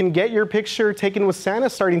finally, you can get your picture taken with Santa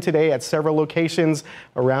starting today at several locations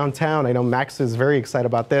around town. I know Max is very excited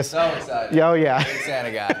about this. So excited. Oh, yeah. Big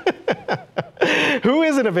Santa guy. Who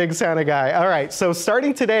isn't a big Santa guy? All right, so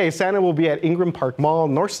starting today, Santa will be at Ingram Park Mall,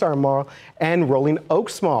 North Star Mall, and Rolling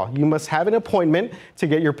Oaks Mall. You must have an appointment to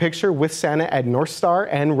get your picture with Santa at North Star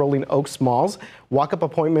and Rolling Oaks Malls. Walk-up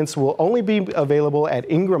appointments will only be available at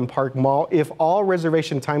Ingram Park Mall if all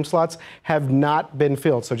reservation time slots have not been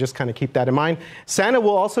filled, so just kind of keep that in mind. Santa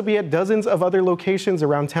will also be at dozens of other locations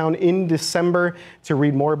around town in December. To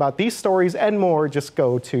read more about these stories and more, just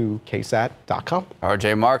go to KSAT.com.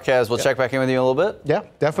 RJ Marquez, we'll check back in with you in a little bit. Yeah,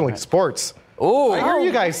 definitely. Sports. Oh, I hear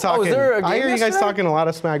you guys talking. I hear you guys talking a lot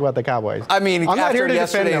of smack about the Cowboys. I mean, I'm not here to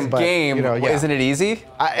defend yesterday's them, but, game, you know, yeah. Isn't it easy?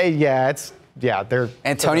 They're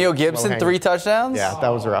Antonio Gibson, 3 touchdowns? Yeah, that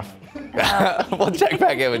was rough. We'll check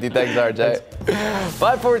back in with you. Thanks, RJ.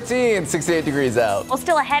 5:14, 68 degrees out. Well,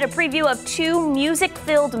 still ahead, a preview of 2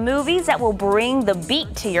 music-filled movies that will bring the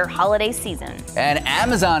beat to your holiday season. And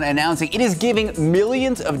Amazon announcing it is giving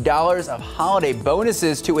millions of dollars of holiday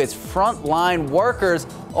bonuses to its frontline workers.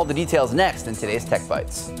 All the details next in today's Tech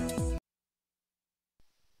Bites.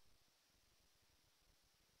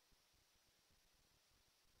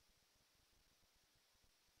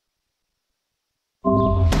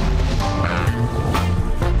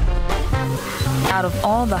 Out of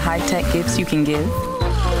all the high-tech gifts you can give,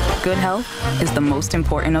 good health is the most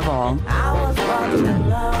important of all.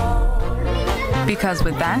 Because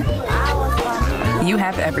with that, you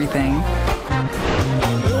have everything.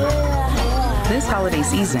 This holiday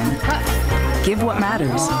season, give what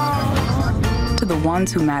matters to the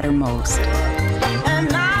ones who matter most.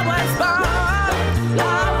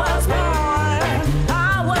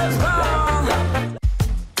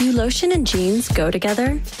 Do lotion and jeans go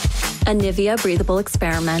together? A Nivea breathable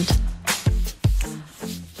experiment.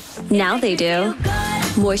 Now they do.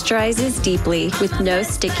 Moisturizes deeply with no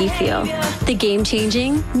sticky feel. The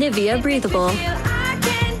game-changing Nivea breathable.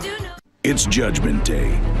 It's Judgment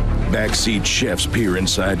Day. Backseat chefs peer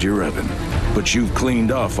inside your oven. But you've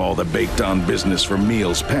cleaned off all the baked-on business from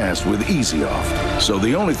meals past with Easy Off. So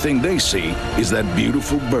the only thing they see is that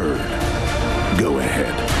beautiful bird. Go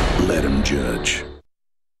ahead, let them judge.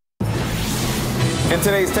 In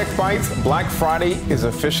today's Tech Bites, Black Friday is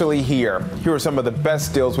officially here. Here are some of the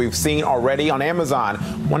best deals we've seen already on Amazon.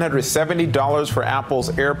 $170 for Apple's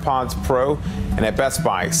AirPods Pro, and at Best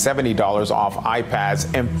Buy, $70 off iPads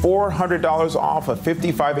and $400 off a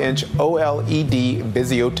 55-inch OLED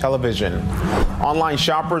Vizio television. Online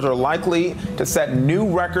shoppers are likely to set new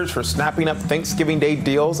records for snapping up Thanksgiving Day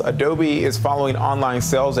deals. Adobe is following online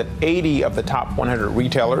sales at 80 of the top 100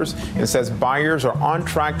 retailers and says buyers are on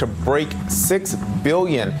track to break $6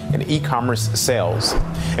 billion in e-commerce sales.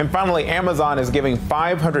 And finally, Amazon is giving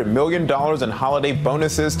 $500 million in holiday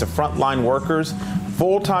bonuses to frontline workers.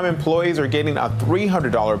 Full-time employees are getting a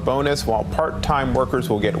 $300 bonus, while part-time workers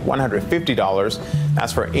will get $150.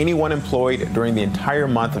 That's for anyone employed during the entire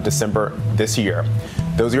month of December this year.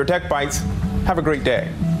 Those are your Tech Bites. Have a great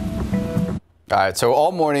day. All right, so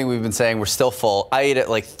all morning we've been saying we're still full. I ate at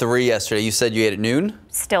like 3 yesterday. You said you ate at noon?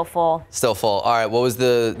 Still full. Still full. All right, what was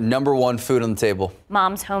the #1 food on the table?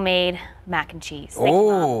 Mom's homemade mac and cheese.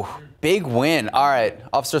 Oh, big win. All right,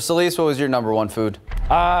 Officer Solis, what was your #1 food?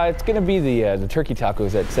 It's going to be the turkey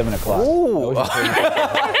tacos at 7 o'clock. Ooh. the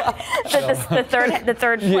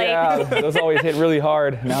third plate. Yeah, those always hit really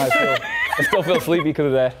hard. Now I still feel sleepy because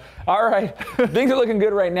of that. All right, things are looking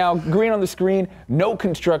good right now. Green on the screen, no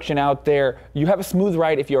construction out there. You have a smooth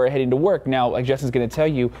ride if you are heading to work. Now, like Justin's going to tell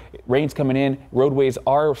you, rain's coming in. Roadways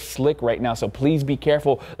are slick right now, so please be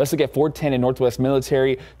careful. Let's look at 410 and Northwest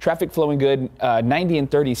Military. Traffic flowing good, 90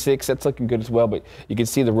 and 36. That's looking good as well, but you can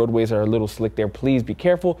see the roadways are a little slick there. Please be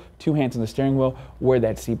careful. 2 hands on the steering wheel, wear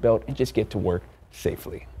that seatbelt, and just get to work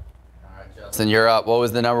safely. All right, Justin, you're up. What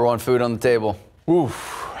was the #1 food on the table?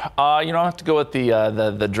 Oof. I have to go with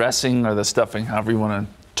the dressing or the stuffing, however you want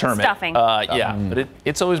to term Stuffing. it. Yeah, but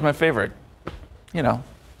it's always my favorite.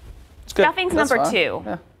 It's good. Stuffing's That's number fine. 2.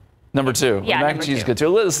 Yeah. Number 2. Yeah, mac and cheese is good too.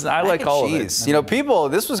 Listen, I like all of it. You know, people,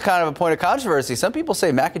 this was kind of a point of controversy. Some people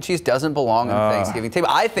say mac and cheese doesn't belong on the Thanksgiving table.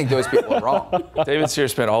 I think those people are wrong. David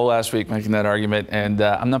Sears spent all last week making that argument, and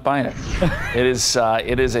I'm not buying it. It is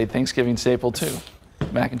a Thanksgiving staple too.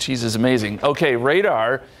 Mac and cheese is amazing. Okay,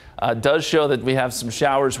 radar does show that we have some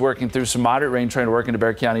showers working through, some moderate rain trying to work into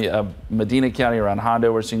Bexar County, Medina County around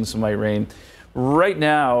Hondo. We're seeing some light rain. Right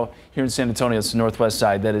now, here in San Antonio, it's the northwest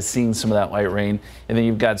side that is seeing some of that light rain. And then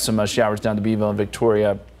you've got some showers down to Beeville and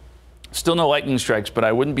Victoria. Still no lightning strikes, but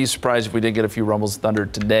I wouldn't be surprised if we did get a few rumbles of thunder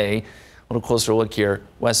today. A little closer look here,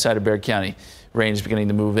 west side of Bexar County. Rain is beginning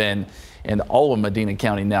to move in, and all of Medina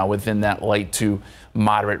County now within that light to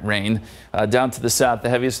moderate rain. Down to the south, the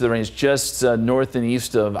heaviest of the rain is just north and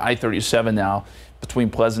east of I-37 now, between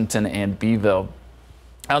Pleasanton and Beeville.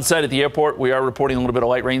 Outside at the airport, we are reporting a little bit of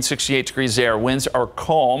light rain, 68 degrees there. Winds are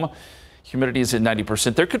calm. Humidity is at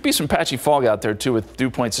 90%. There could be some patchy fog out there, too, with dew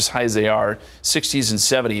points as high as they are, 60s and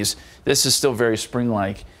 70s. This is still very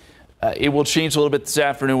spring-like. It will change a little bit this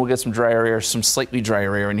afternoon. We'll get some drier air, some slightly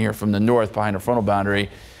drier air in here from the north behind our frontal boundary.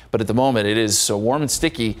 But at the moment, it is so warm and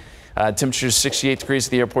sticky. Temperatures 68 degrees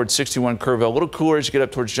at the airport, 61 Kerrville. A little cooler as you get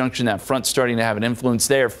up towards Junction. That front starting to have an influence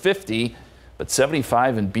there, 50, but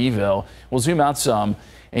 75 in Beeville. We'll zoom out some,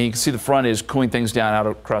 and you can see the front is cooling things down out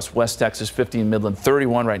across West Texas, 50 in Midland,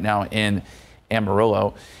 31 right now in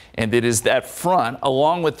Amarillo. And it is that front,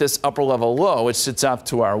 along with this upper level low, which sits off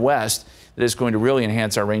to our west, that is going to really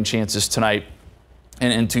enhance our rain chances tonight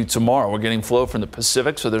and into tomorrow. We're getting flow from the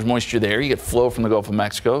Pacific, so there's moisture there. You get flow from the Gulf of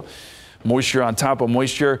Mexico. Moisture on top of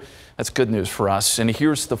moisture. That's good news for us. And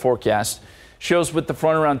here's the forecast. Shows with the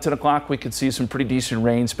front around 10 o'clock, we could see some pretty decent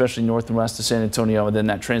rain, especially north and west of San Antonio. And then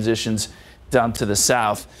that transitions down to the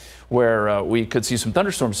south, where we could see some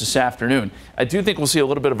thunderstorms this afternoon. I do think we'll see a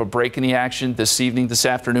little bit of a break in the action this evening, this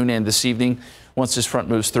afternoon, and this evening once this front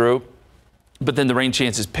moves through. But then the rain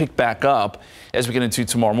chances pick back up as we get into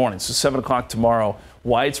tomorrow morning. So 7 o'clock tomorrow,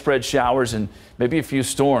 widespread showers and maybe a few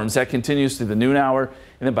storms. That continues through the noon hour.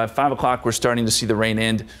 And then by 5 o'clock, we're starting to see the rain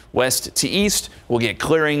end west to east. We'll get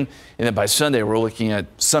clearing. And then by Sunday, we're looking at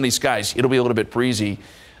sunny skies. It'll be a little bit breezy,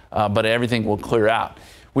 but everything will clear out.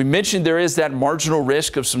 We mentioned there is that marginal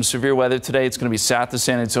risk of some severe weather today. It's going to be south of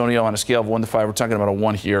San Antonio on a scale of 1 to 5. We're talking about a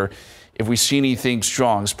 1 here. If we see anything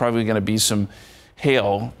strong, it's probably going to be some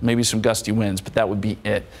hail, maybe some gusty winds, but that would be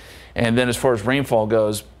it. And then as far as rainfall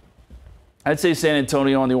goes, I'd say San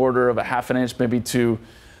Antonio on the order of a ½ an inch, maybe to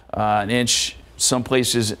an inch, some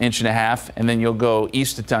places 1.5 inches. And then you'll go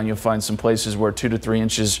east of town, you'll find some places where 2 to 3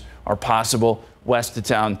 inches are possible. West of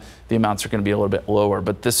town, the amounts are going to be a little bit lower,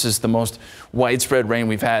 but this is the most widespread rain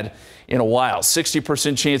we've had in a while.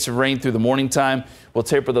 60% chance of rain through the morning time. We'll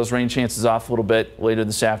taper those rain chances off a little bit later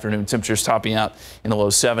this afternoon. Temperatures topping out in the low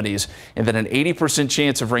 70s. And then an 80%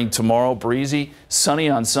 chance of rain tomorrow, breezy, sunny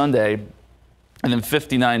on Sunday, and then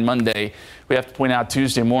 59 Monday. We have to point out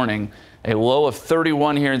Tuesday morning, a low of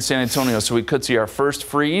 31 here in San Antonio, so we could see our first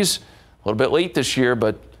freeze a little bit late this year,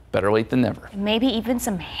 but better late than never. Maybe even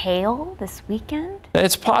some hail this weekend?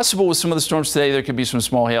 It's possible with some of the storms today there could be some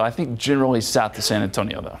small hail. I think generally south of San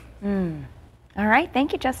Antonio, though. All right.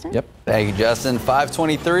 Thank you, Justin. Yep. Thank you, Justin.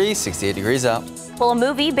 523, 68 degrees out. Well, a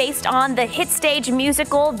movie based on the hit stage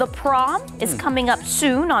musical The Prom is coming up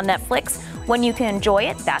soon on Netflix. When you can enjoy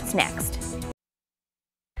it, that's next.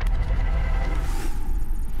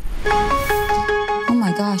 Oh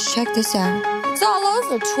my gosh, check this out. It's all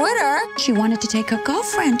over Twitter. She wanted to take her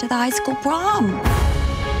girlfriend to the high school prom.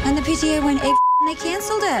 And the PTA went ape and they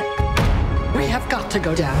canceled it. We have got to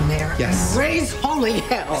go down there. Yes. And raise holy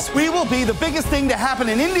hell. Yes, we will be the biggest thing to happen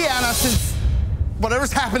in Indiana since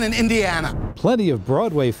whatever's happened in Indiana. Plenty of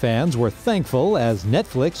Broadway fans were thankful as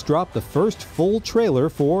Netflix dropped the first full trailer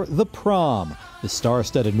for The Prom. The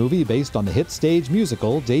star-studded movie based on the hit stage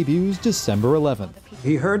musical debuts December 11th.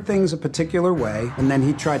 He heard things a particular way, and then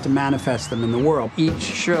he tried to manifest them in the world. Each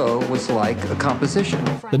show was like a composition.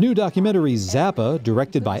 The new documentary Zappa,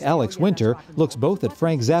 directed by Alex Winter, looks both at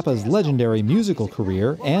Frank Zappa's legendary musical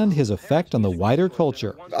career and his effect on the wider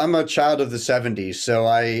culture. I'm a child of the 70s, so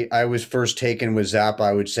I was first taken with Zappa,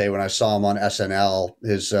 I would say, when I saw him on SNL,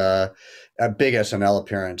 his a big SNL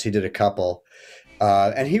appearance. He did a couple.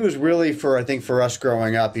 And he was really, I think for us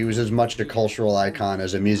growing up, he was as much a cultural icon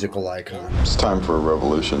as a musical icon. It's time for a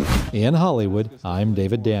revolution. In Hollywood, I'm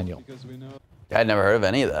David Daniel. I'd never heard of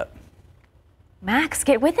any of that. Max,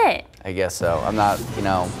 get with it. I guess so. I'm not,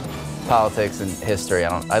 politics and history.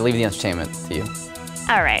 I leave the entertainment to you.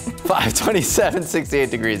 All right. 527,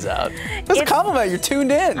 68 degrees out. That's a compliment. You're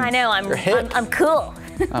tuned in. I know. I'm cool.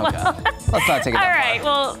 Okay. Let's not take it. All right.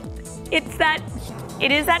 Well, it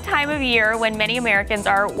is that time of year when many Americans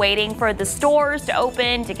are waiting for the stores to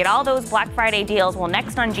open to get all those Black Friday deals. Well,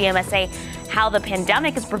 next on GMSA, how the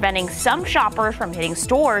pandemic is preventing some shoppers from hitting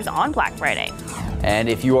stores on Black Friday. And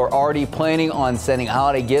if you are already planning on sending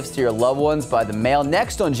holiday gifts to your loved ones by the mail,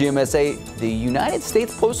 next on GMSA, the United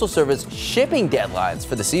States Postal Service shipping deadlines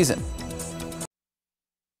for the season.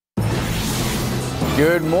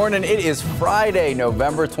 Good morning. It is Friday,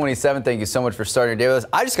 November 27th. Thank you so much for starting your day with us.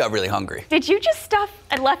 I just got really hungry. Did you just stuff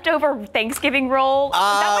a leftover Thanksgiving roll?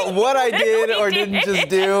 What I did or didn't just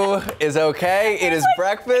do is okay. It is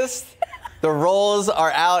breakfast. The rolls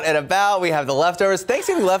are out and about. We have the leftovers.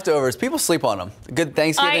 Thanksgiving leftovers. People sleep on them. Good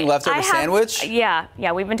Thanksgiving leftover sandwich. Yeah.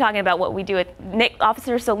 We've been talking about what we do with Nick.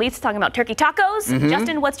 Officer Solis talking about turkey tacos.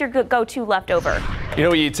 Justin, what's your go-to leftover?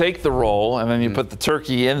 You take the roll and then you put the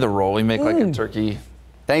turkey in the roll. You make like a turkey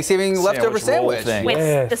Thanksgiving leftover sandwich.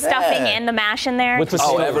 With the stuffing and the mash in there. With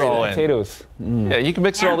potatoes. Yeah, you can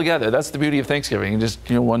mix it all together. That's the beauty of Thanksgiving. You just,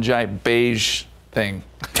 one giant beige thing.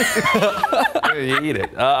 You eat it.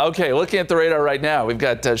 Okay, looking at the radar right now, we've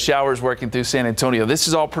got showers working through San Antonio. This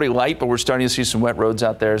is all pretty light, but we're starting to see some wet roads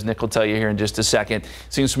out there, as Nick will tell you here in just a second.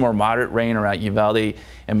 Seeing some more moderate rain around Uvalde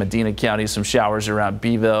and Medina County, some showers around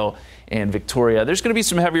Beeville and Victoria. There's going to be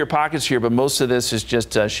some heavier pockets here, but most of this is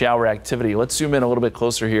just shower activity. Let's zoom in a little bit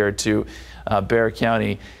closer here to Bexar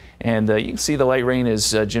County. And you can see the light rain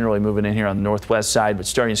is generally moving in here on the northwest side, but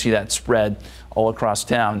starting to see that spread all across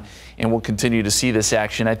town. And we'll continue to see this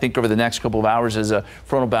action, I think, over the next couple of hours as a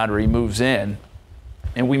frontal boundary moves in.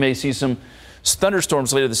 And we may see some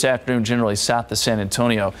thunderstorms later this afternoon, generally south of San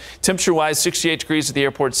Antonio. Temperature-wise, 68 degrees at the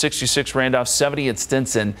airport, 66 Randolph, 70 at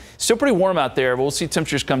Stinson. Still pretty warm out there. We'll see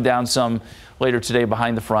temperatures come down some later today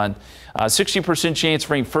behind the front. 60% chance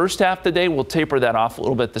of rain first half of the day. We'll taper that off a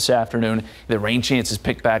little bit this afternoon. The rain chances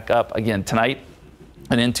pick back up again tonight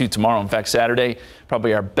and into tomorrow. In fact, Saturday,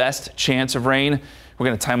 probably our best chance of rain. We're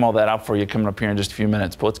going to time all that out for you coming up here in just a few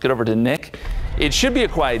minutes. But let's get over to Nick. It should be a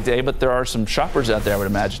quiet day, but there are some shoppers out there, I would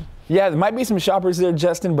imagine. Yeah, there might be some shoppers there,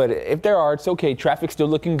 Justin, but if there are, it's okay. Traffic's still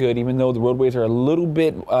looking good, even though the roadways are a little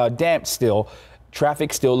bit damp still.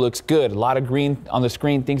 Traffic still looks good. A lot of green on the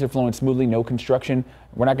screen. Things are flowing smoothly. No construction.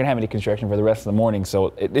 We're not going to have any construction for the rest of the morning, so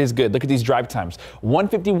it is good. Look at these drive times.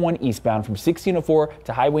 151 eastbound from 1604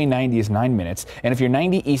 to Highway 90 is 9 minutes. And if you're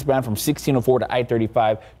 90 eastbound from 1604 to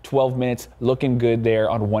I-35, 12 minutes. Looking good there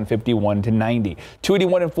on 151 to 90.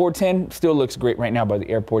 281 and 410 still looks great right now by the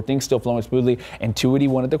airport. Things still flowing smoothly. And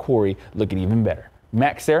 281 at the quarry looking even better.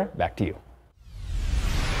 Max, Sarah, back to you.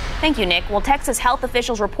 Thank you, Nick. Well, Texas health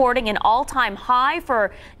officials reporting an all-time high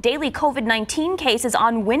for daily COVID-19 cases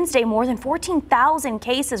on Wednesday. More than 14,000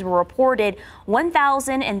 cases were reported.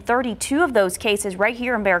 1,032 of those cases right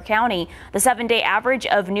here in Bexar County. The 7-day average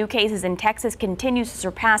of new cases in Texas continues to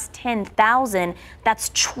surpass 10,000.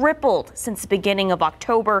 That's tripled since the beginning of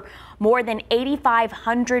October. More than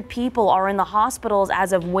 8,500 people are in the hospitals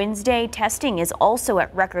as of Wednesday. Testing is also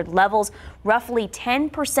at record levels. Roughly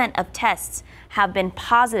 10% of tests have been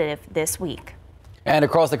positive this week. And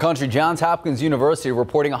across the country, Johns Hopkins University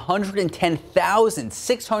reporting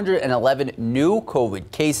 110,611 new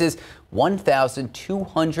COVID cases.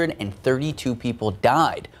 1,232 people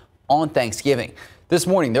died on Thanksgiving. This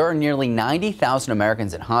morning, there are nearly 90,000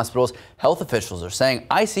 Americans in hospitals. Health officials are saying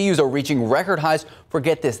ICUs are reaching record highs for,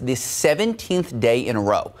 get this, the 17th day in a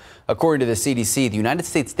row. According to the CDC, the United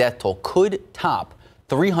States death toll could top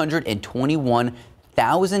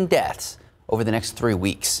 321,000 deaths over the next 3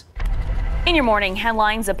 weeks. In your morning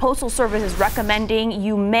headlines, the Postal Service is recommending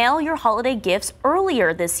you mail your holiday gifts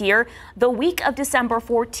earlier this year. The week of December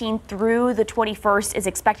 14th through the 21st is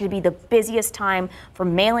expected to be the busiest time for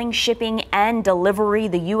mailing, shipping, and delivery.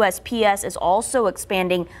 The USPS is also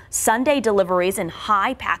expanding Sunday deliveries in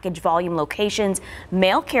high package volume locations.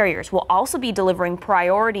 Mail carriers will also be delivering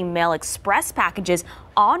priority mail express packages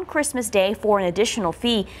on Christmas Day for an additional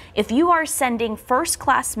fee. If you are sending first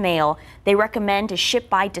class mail, they recommend to ship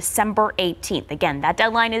by December 18th. Again, that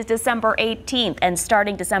deadline is December 18th, and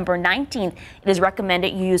starting December 19th, it is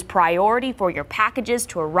recommended you use priority for your packages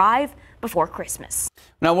to arrive before Christmas.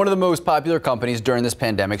 Now, one of the most popular companies during this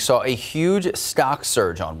pandemic saw a huge stock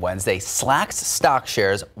surge on Wednesday. Slack's stock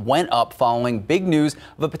shares went up following big news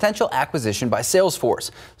of a potential acquisition by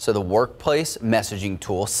Salesforce. So the workplace messaging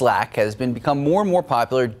tool Slack has become more and more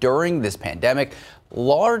popular during this pandemic,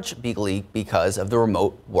 largely because of the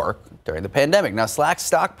remote work during the pandemic. Now, Slack's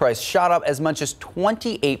stock price shot up as much as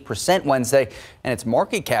 28% Wednesday, and its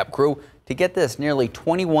market cap grew to get this, nearly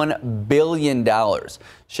 $21 billion.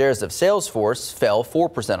 Shares of Salesforce fell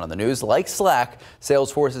 4% on the news. Like Slack,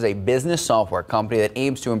 Salesforce is a business software company that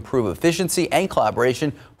aims to improve efficiency and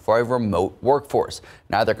collaboration for a remote workforce.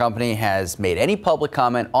 Neither company has made any public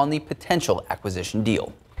comment on the potential acquisition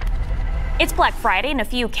deal. It's Black Friday, and a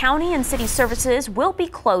few county and city services will be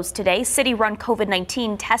closed today. City-run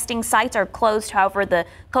COVID-19 testing sites are closed. However, the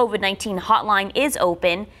COVID-19 hotline is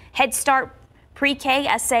open. Head Start,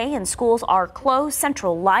 Pre-KSA and schools are closed.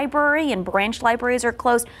 Central Library and branch libraries are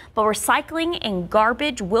closed, but recycling and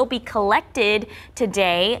garbage will be collected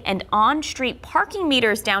today. And on-street parking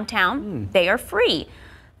meters downtown, they are free.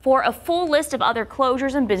 For a full list of other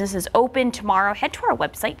closures and businesses open tomorrow, head to our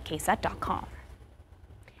website, KSAT.com.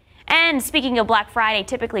 And speaking of Black Friday,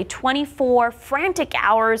 typically 24 frantic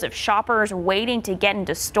hours of shoppers waiting to get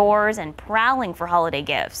into stores and prowling for holiday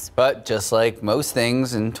gifts. But just like most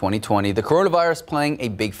things in 2020, the coronavirus playing a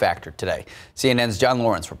big factor today. CNN's John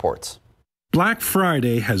Lawrence reports. Black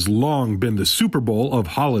Friday has long been the Super Bowl of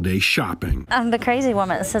holiday shopping. I'm the crazy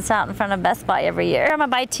woman that sits out in front of Best Buy every year. I'm gonna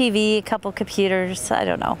buy TV, a couple computers, I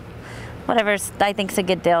don't know. Whatever I think's a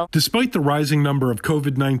good deal. Despite the rising number of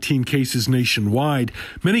COVID-19 cases nationwide,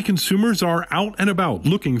 many consumers are out and about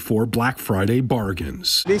looking for Black Friday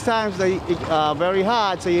bargains. These times are very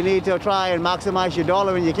hard, so you need to try and maximize your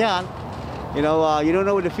dollar when you can. You know, you don't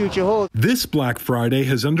know what the future holds. This Black Friday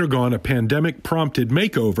has undergone a pandemic-prompted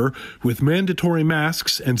makeover with mandatory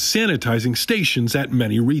masks and sanitizing stations at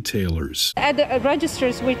many retailers. At the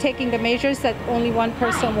registers, we're taking the measures that only one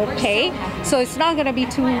person will pay, so it's not going to be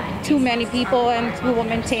too many people, and we will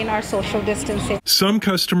maintain our social distancing. Some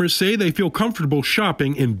customers say they feel comfortable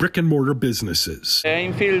shopping in brick-and-mortar businesses.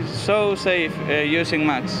 I feel so safe using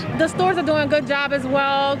masks. The stores are doing a good job as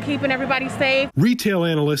well, keeping everybody safe. Retail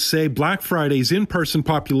analysts say Black Friday's in-person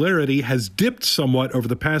popularity has dipped somewhat over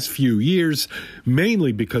the past few years,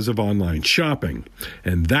 mainly because of online shopping.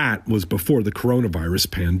 And that was before the coronavirus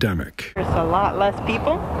pandemic. There's a lot less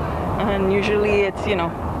people, and usually it's, you know,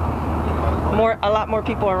 a lot more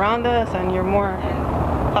people around us, and you're more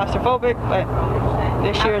claustrophobic, but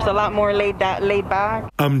this year is a lot more laid back.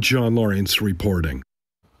 I'm John Lawrence reporting.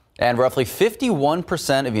 And roughly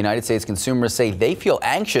 51% of United States consumers say they feel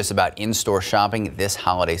anxious about in-store shopping this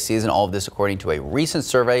holiday season. All of this according to a recent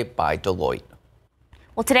survey by Deloitte.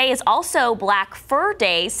 Well, today is also Black Fur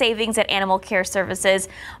Day. Savings at Animal Care Services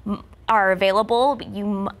are available.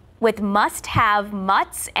 With must-have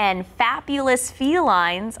mutts and fabulous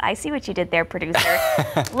felines. I see what you did there, producer.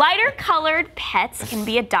 Lighter-colored pets can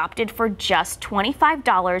be adopted for just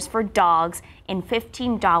 $25 for dogs and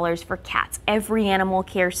 $15 for cats. Every Animal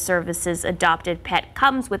Care Services adopted pet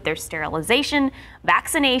comes with their sterilization,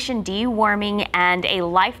 vaccination, deworming, and a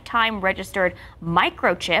lifetime registered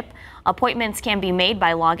microchip. Appointments can be made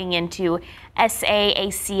by logging into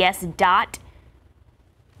saacs.info/adopt.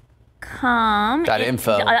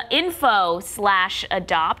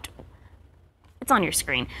 It's on your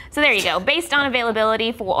screen. So there you go. Based on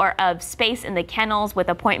availability of space in the kennels, with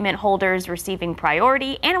appointment holders receiving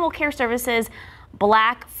priority, Animal Care Services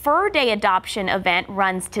Black Fur Day adoption event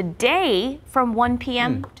runs today from 1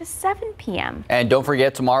 p.m. to 7 p.m. And don't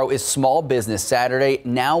forget, tomorrow is Small Business Saturday.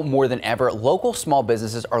 Now more than ever, local small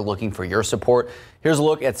businesses are looking for your support. Here's a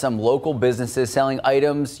look at some local businesses selling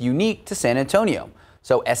items unique to San Antonio.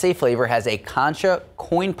 So SA Flavor has a Concha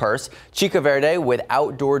coin purse, Chica Verde with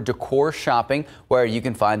outdoor decor shopping, where you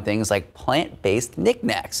can find things like plant-based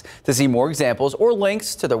knickknacks. To see more examples or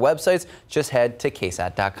links to their websites, just head to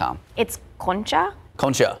KSAT.com. It's Concha?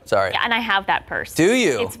 Concha, sorry. Yeah, and I have that purse. Do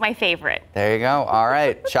you? It's my favorite. There you go. All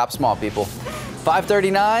right. Shop small, people.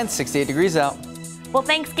 5:39, 68 degrees out. Well,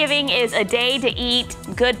 Thanksgiving is a day to eat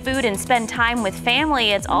good food and spend time with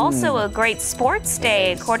family. It's also a great sports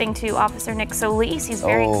day, according to Officer Nick Solis. He's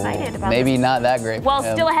very excited about Maybe this. not that great. Well,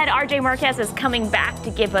 still ahead, RJ Marquez is coming back to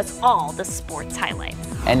give us all the sports highlights.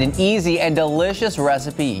 And an easy and delicious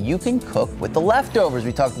recipe you can cook with the leftovers.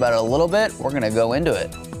 We talked about it a little bit. We're going to go into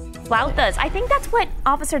it. Flautas. I think that's what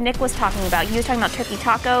Officer Nick was talking about. He was talking about turkey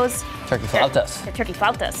tacos. Turkey flautas. The turkey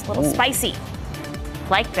flautas. A little spicy.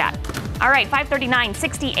 Like that. All right, 5:39,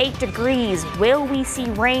 68 degrees. Will we see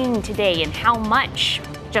rain today and how much?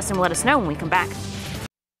 Justin will let us know when we come back.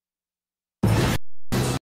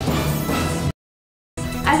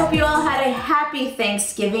 I hope you all had a happy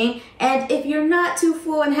Thanksgiving. And if you're not too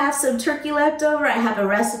full and have some turkey left over, I have a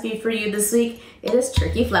recipe for you this week. It is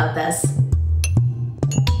turkey flautas.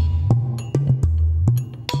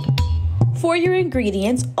 For your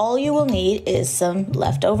ingredients, all you will need is some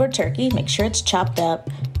leftover turkey, make sure it's chopped up,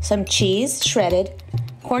 some cheese, shredded,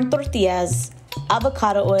 corn tortillas,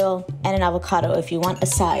 avocado oil, and an avocado if you want a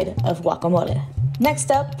side of guacamole. Next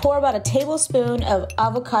up, pour about a tablespoon of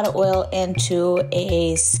avocado oil into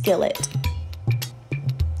a skillet.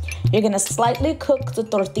 You're gonna slightly cook the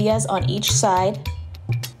tortillas on each side.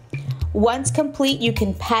 Once complete, you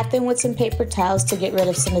can pat them with some paper towels to get rid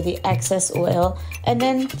of some of the excess oil, and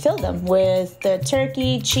then fill them with the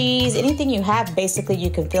turkey, cheese, anything you have, basically you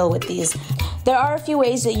can fill with these. There are a few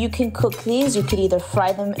ways that you can cook these. You could either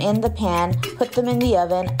fry them in the pan, put them in the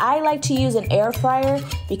oven. I like to use an air fryer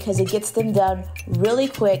because it gets them done really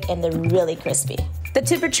quick and they're really crispy. The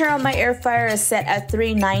temperature on my air fryer is set at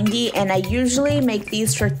 390, and I usually make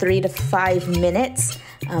these for 3 to 5 minutes.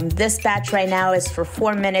 This batch right now is for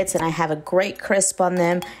 4 minutes and I have a great crisp on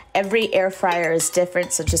them. Every air fryer is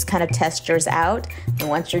different, so just kind of test yours out. And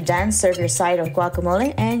once you're done, serve your side of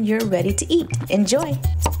guacamole and you're ready to eat. Enjoy.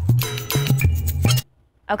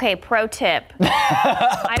 Okay, pro tip.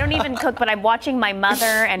 I don't even cook, but I'm watching my mother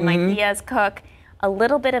and my tias cook. A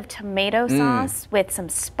little bit of tomato sauce with some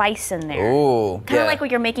spice in there. Ooh, Kind of like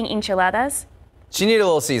when you're making enchiladas. So you need a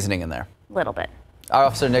little seasoning in there. A little bit. Our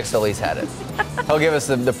Officer Nick Solis had it. He'll give us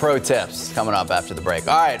the pro tips coming up after the break.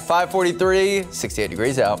 All right, 5:43, 68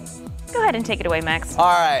 degrees out. Go ahead and take it away, Max. All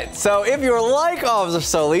right, so if you're like Officer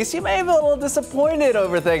Solis, you may have been a little disappointed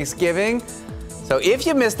over Thanksgiving. So if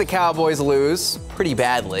you missed the Cowboys lose pretty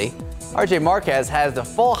badly, RJ Marquez has the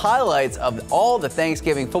full highlights of all the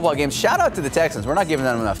Thanksgiving football games. Shout out to the Texans. We're not giving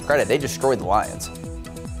them enough credit. They destroyed the Lions.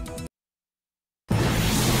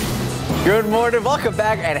 Good morning, welcome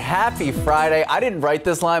back, and happy Friday. I didn't write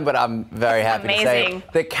this line, but I'm very happy to say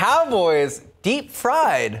the Cowboys deep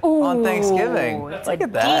fried on Thanksgiving. Look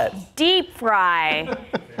at that. Deep fry.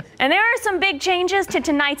 And there are some big changes to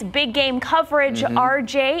tonight's big game coverage.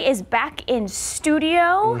 RJ is back in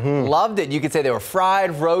studio. Loved it. You could say they were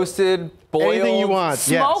fried, roasted, boiled. Anything you want.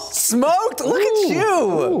 Smoked. Yes. Smoked? Look at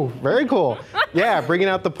you. Ooh, very cool. Yeah, bringing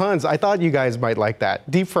out the puns. I thought you guys might like that.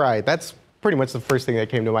 Deep fried. That's pretty much the first thing that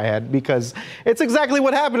came to my head because it's exactly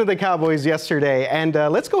what happened to the Cowboys yesterday. And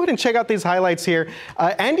let's go ahead and check out these highlights here.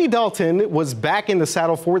 Andy Dalton was back in the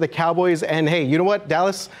saddle for the Cowboys. And hey, you know what?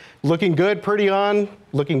 Dallas looking good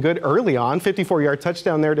looking good early on. 54-yard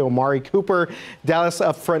touchdown there to Amari Cooper. Dallas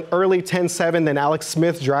up front early, 10-7. Then Alex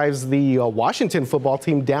Smith drives the Washington football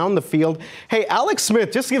team down the field. Hey, Alex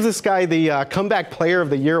Smith just gives this guy the Comeback Player of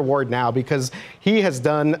the Year award now because he has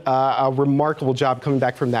done a remarkable job coming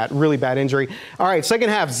back from that really bad injury. All right, second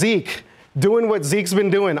half, Zeke. Doing what Zeke's been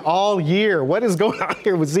doing all year. What is going on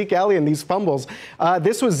here with Zeke Elliott and these fumbles?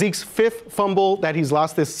 This was Zeke's 5th fumble that he's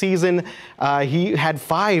lost this season. He had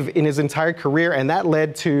 5 in his entire career, and that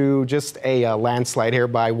led to just a landslide here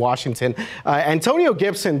by Washington. Antonio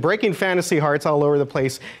Gibson breaking fantasy hearts all over the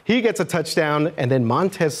place. He gets a touchdown, and then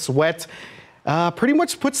Montez Sweat pretty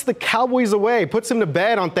much puts the Cowboys away, puts them to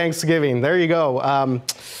bed on Thanksgiving. There you go.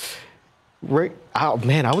 Oh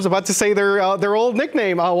man, I was about to say their old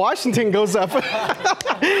nickname. Washington goes up.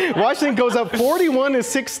 Washington goes up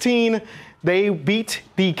 41-16. They beat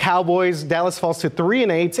the Cowboys. Dallas falls to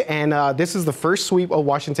 3-8, and this is the first sweep of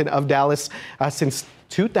Washington of Dallas since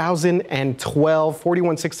 2012.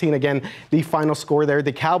 41-16 again, the final score there.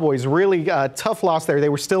 The Cowboys really tough loss there. They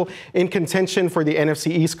were still in contention for the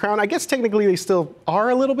NFC East crown. I guess technically they still are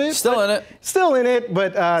a little bit. Still in it. Still in it,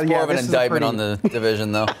 but it's more yeah, of an indictment on the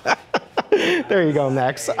division, though. There you go,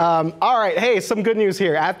 Max. All right, hey, some good news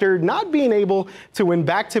here. After not being able to win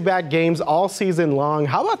back-to-back games all season long,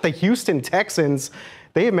 how about the Houston Texans?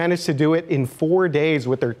 They have managed to do it in 4 days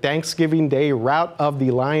with their Thanksgiving Day rout of the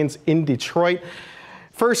Lions in Detroit.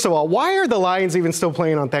 First of all, why are the Lions even still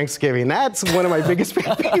playing on Thanksgiving? That's one of my biggest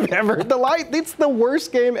pet peeves ever. It's the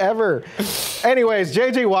worst game ever. Anyways,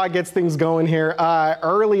 J.J. Watt gets things going here.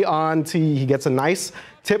 Early on, he gets a nice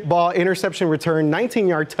tip ball, interception return,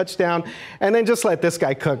 19-yard touchdown, and then just let this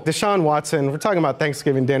guy cook. Deshaun Watson, we're talking about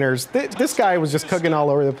Thanksgiving dinners. This guy was just cooking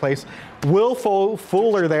all over the place. Will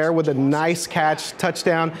Fuller there with a nice catch,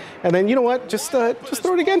 touchdown, and then you know what? Just throw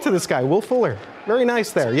it again to this guy, Will Fuller. Very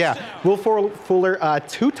nice there, yeah. Will Fuller,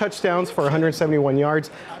 2 touchdowns for 171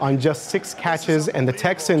 yards on just 6 catches, and the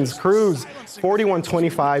Texans cruise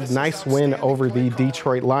 41-25. Nice win over the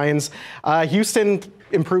Detroit Lions. Houston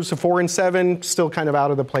improves to 4-7, still kind of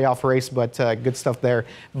out of the playoff race, but good stuff there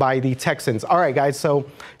by the Texans. All right, guys, so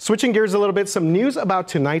switching gears a little bit, some news about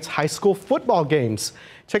tonight's high school football games.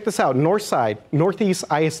 Check this out. Northside, Northeast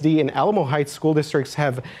ISD, and Alamo Heights school districts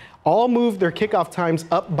have all moved their kickoff times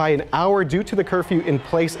up by an hour due to the curfew in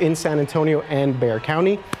place in San Antonio and Bexar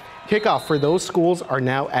County. Kickoff for those schools are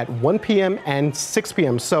now at 1 p.m. and 6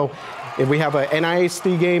 p.m. So if we have a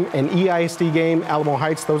NISD game, an EISD game, Alamo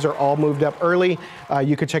Heights, those are all moved up early.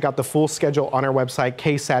 You can check out the full schedule on our website,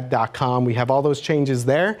 KSAT.com. We have all those changes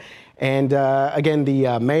there. And again,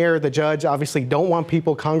 the mayor, the judge, obviously don't want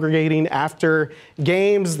people congregating after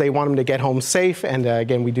games. They want them to get home safe. And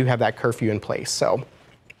again, we do have that curfew in place. So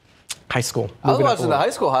high school. I was watching the high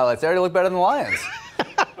school highlights. They already look better than the Lions.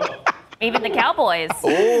 Even the Cowboys.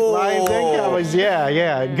 Oh. Lions and Cowboys,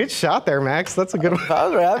 yeah. Good shot there, Max. That's a good one. I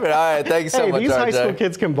was happy. All right, thank you so much, these RJ. high school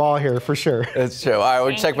kids can ball here for sure. That's true. All right,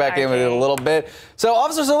 we'll check back in with it a little bit. So,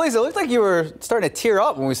 Officer Solis, it looked like you were starting to tear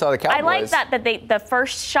up when we saw the Cowboys. I like that the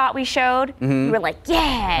first shot we showed, you were like,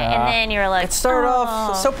 yeah, and then you were like, it started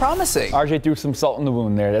off so promising. RJ threw some salt in the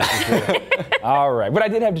wound there, that's for sure. All right, but I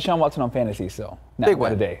did have Deshaun Watson on fantasy, so big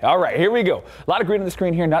win today. All right, here we go. A lot of green on the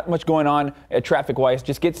screen here, not much going on traffic-wise.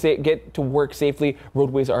 Just get to work safely.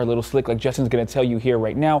 Roadways are a little slick, like Justin's going to tell you here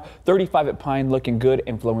right now. 35 at Pine looking good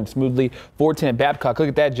and flowing smoothly. 410 at Babcock. Look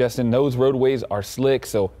at that, Justin. Those roadways are slick,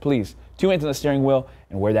 so please, 2 hands on the steering wheel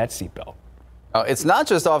and wear that seatbelt. It's not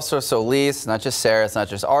just Officer Solis, not just Sarah, it's not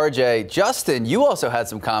just RJ. Justin, you also had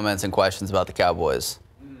some comments and questions about the Cowboys.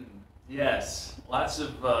 Yes, lots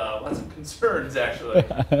of concerns actually.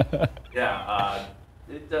 Yeah,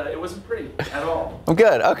 it wasn't pretty at all. Well,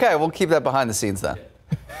 good. Okay, we'll keep that behind the scenes then.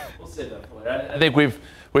 We'll say that for later. I think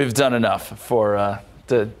we've done enough for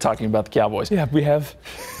talking about the Cowboys. Yeah, we have.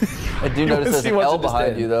 I do notice there's an L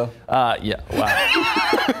behind you though. Yeah.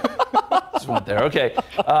 Wow. Just went there. Okay.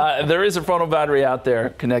 There is a frontal boundary out there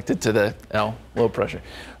connected to the L, low pressure.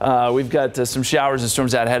 We've got some showers and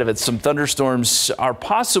storms out ahead of it. Some thunderstorms are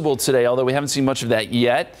possible today, although we haven't seen much of that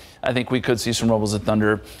yet. I think we could see some rumbles of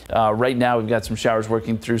thunder. Right now, we've got some showers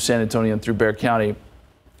working through San Antonio and through Bexar County,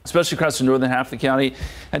 especially across the northern half of the county.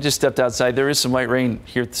 I just stepped outside. There is some light rain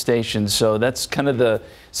here at the station, so that's kind of the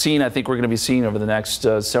scene I think we're going to be seeing over the next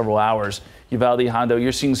several hours. Uvalde, Hondo,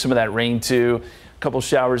 you're seeing some of that rain too. A couple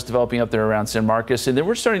showers developing up there around San Marcos, and then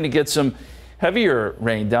we're starting to get some heavier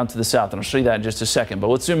rain down to the south, and I'll show you that in just a second. But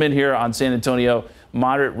let's zoom in here on San Antonio.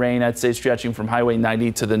 Moderate rain, I'd say, stretching from Highway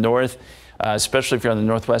 90 to the north. Especially if you're on the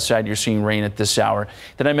northwest side, you're seeing rain at this hour.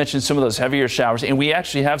 Then I mentioned some of those heavier showers, and we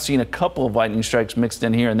actually have seen a couple of lightning strikes mixed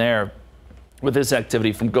in here and there with this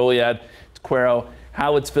activity from Goliad to Cuero,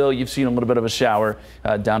 Hallettsville. You've seen a little bit of a shower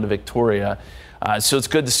down to Victoria. So it's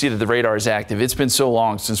good to see that the radar is active. It's been so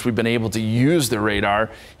long since we've been able to use the radar,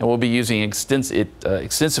 and we'll be using it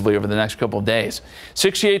extensively over the next couple of days.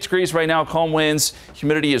 68 degrees right now, calm winds.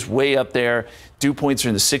 Humidity is way up there. Dew points are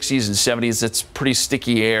in the 60s and 70s. That's pretty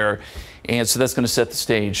sticky air. And so that's going to set the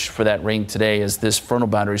stage for that rain today as this frontal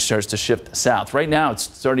boundary starts to shift south. Right now, it's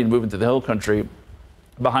starting to move into the hill country.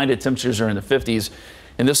 Behind it, temperatures are in the 50s.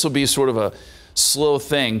 And this will be sort of a slow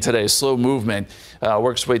thing today, slow movement.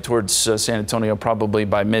 Works its way towards San Antonio probably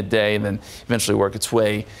by midday, and then eventually work its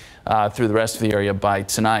way through the rest of the area by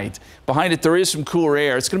tonight. Behind it, there is some cooler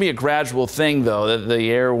air. It's going to be a gradual thing, though. The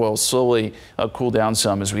air will slowly cool down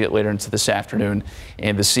some as we get later into this afternoon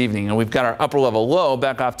and this evening. And we've got our upper level low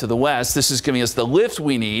back off to the west. This is giving us the lift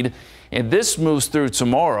we need, and this moves through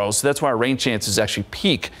tomorrow. So that's why our rain chances actually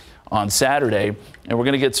peak on Saturday. And we're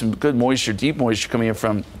going to get some good moisture, deep moisture coming in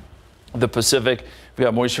from the Pacific. We've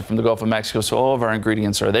got moisture from the Gulf of Mexico, so all of our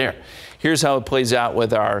ingredients are there. Here's how it plays out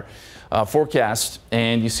with our forecast,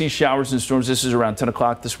 and you see showers and storms. This is around 10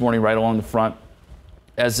 o'clock this morning, right along the front.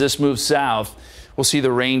 As this moves south, we'll see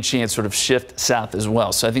the rain chance sort of shift south as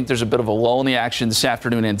well. So I think there's a bit of a lull in the action this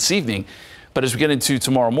afternoon and this evening. But as we get into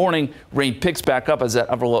tomorrow morning, rain picks back up as that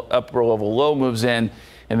upper level low moves in.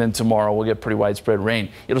 And then tomorrow we'll get pretty widespread rain.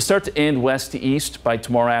 It'll start to end west to east by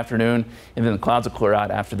tomorrow afternoon, and then the clouds will clear out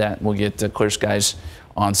after that. And we'll get clear skies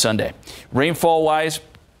on Sunday. Rainfall-wise,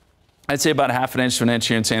 I'd say about 1/2 inch to 1 inch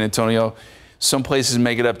here in San Antonio. Some places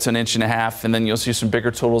make it up to 1.5 inches, and then you'll see some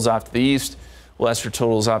bigger totals off to the east, lesser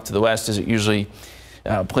totals off to the west, as it usually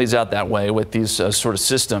plays out that way with these sort of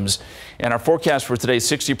systems. And our forecast for today,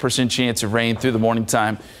 60% chance of rain through the morning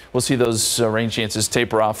time. We'll see those rain chances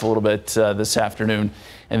taper off a little bit this afternoon.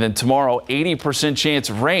 And then tomorrow, 80% chance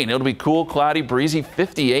of rain. It'll be cool, cloudy, breezy,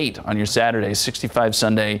 58 on your Saturday, 65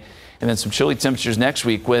 Sunday, and then some chilly temperatures next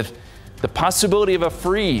week with the possibility of a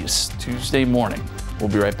freeze Tuesday morning. We'll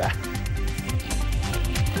be right back.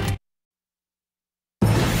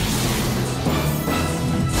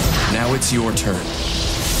 Now it's your turn.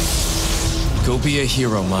 Go be a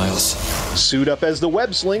hero, Miles. Suit up as the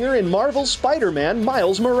web slinger in Marvel's Spider-Man,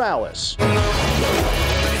 Miles Morales.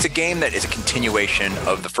 It's a game that is a continuation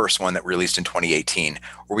of the first one that released in 2018,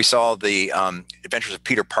 where we saw the adventures of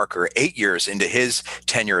Peter Parker 8 years into his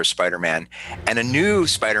tenure as Spider-Man, and a new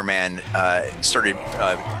Spider-Man started,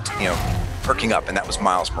 perking up, and that was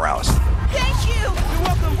Miles Morales. Thank you! You're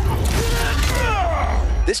welcome!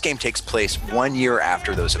 This game takes place 1 year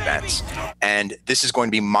after those events, and this is going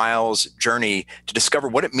to be Miles' journey to discover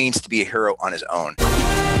what it means to be a hero on his own.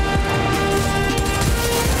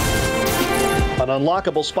 An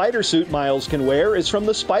unlockable spider suit Miles can wear is from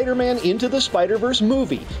the Spider-Man Into the Spider-Verse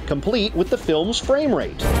movie, complete with the film's frame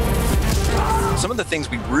rate. Some of the things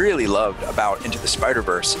we really loved about Into the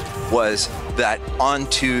Spider-Verse was that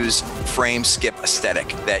on-twos frame skip aesthetic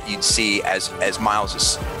that you'd see as Miles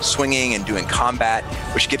is swinging and doing combat,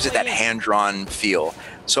 which gives it that hand-drawn feel.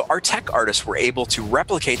 So our tech artists were able to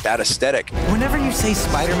replicate that aesthetic. Whenever you say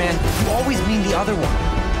Spider-Man, you always mean the other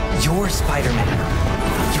one. You're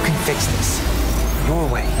Spider-Man. You can fix this. Your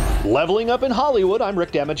way. Leveling up in Hollywood, I'm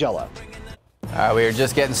Rick Damigella. All right, we are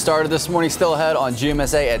just getting started this morning. Still ahead on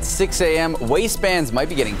GMSA at 6 a.m. Waistbands might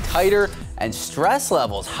be getting tighter and stress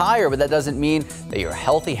levels higher, but that doesn't mean that your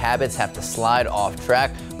healthy habits have to slide off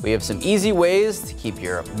track. We have some easy ways to keep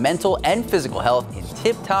your mental and physical health in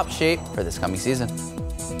tip-top shape for this coming season.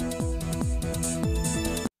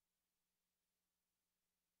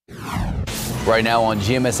 Right now on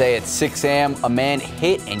GMSA at 6 a.m., a man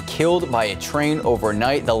hit and killed by a train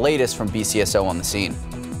overnight. The latest from BCSO on the scene.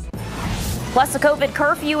 Plus, the COVID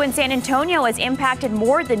curfew in San Antonio has impacted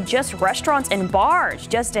more than just restaurants and bars.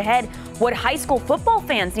 Just ahead, what high school football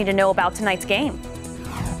fans need to know about tonight's game.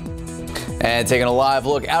 And taking a live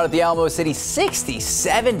look out at the Alamo City,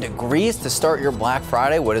 67 degrees to start your Black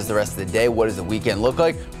Friday. What is the rest of the day? What does the weekend look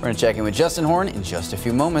like? We're going to check in with Justin Horn in just a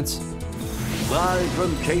few moments. Live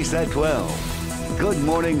from KSAT 12. Good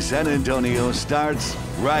Morning San Antonio starts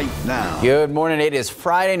right now. Good morning. It is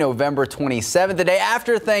Friday, November 27th, the day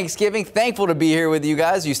after Thanksgiving. Thankful to be here with you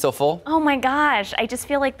guys. You still full? Oh my gosh. I just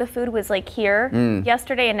feel like the food was like here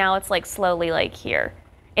yesterday, and now it's like slowly like here.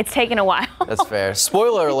 It's taken a while. That's fair.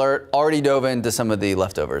 Spoiler alert, already dove into some of the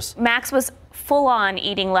leftovers. Max was full on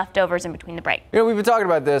eating leftovers in between the break. You know, we've been talking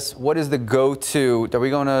about this. What is the go-to? Are we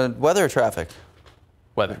going to weather or traffic?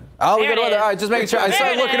 Weather. Oh, we got weather. All right, just making sure. I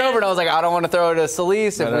started looking over and I was like, I don't want to throw it to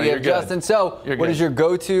Solis if we have Justin. So, what is your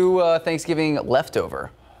go-to Thanksgiving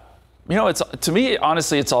leftover? You know, to me,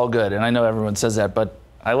 honestly, it's all good. And I know everyone says that, but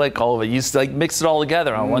I like all of it. You just like mix it all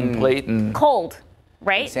together on one plate and cold,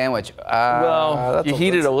 right? Sandwich. Well, you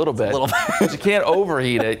heat it a little bit. You can't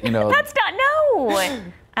overheat it, you know. That's not, no.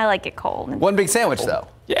 I like it cold. One big sandwich, though.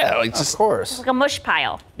 Yeah, like just of course. It's like a mush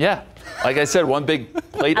pile. Yeah, like I said, one big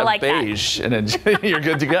plate of beige, and then you're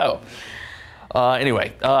good to go.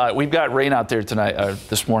 Anyway, we've got rain out there tonight,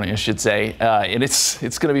 this morning, I should say, and it's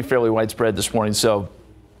going to be fairly widespread this morning. So,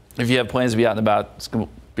 if you have plans to be out and about, it's going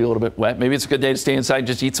to be a little bit wet. Maybe it's a good day to stay inside and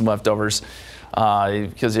just eat some leftovers,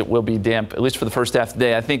 because it will be damp, at least for the first half of the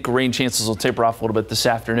day. I think rain chances will taper off a little bit this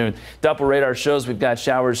afternoon. Doppler radar shows we've got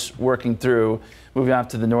showers working through. Moving off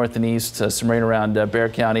to the north and east, some rain around Bexar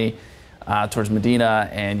County, towards Medina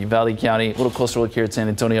and Uvalde County. A little closer look here at San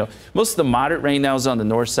Antonio. Most of the moderate rain now is on the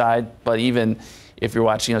north side, but even if you're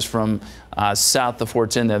watching us from south of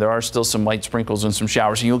 410 there are still some light sprinkles and some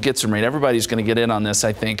showers, and you'll get some rain. Everybody's going to get in on this,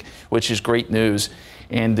 I think, which is great news.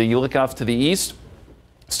 And you look off to the east,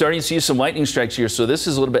 starting to see some lightning strikes here. So this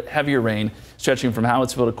is a little bit heavier rain stretching from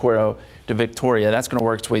Hallettsville to Cuero to Victoria. That's going to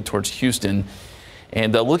work its way towards Houston.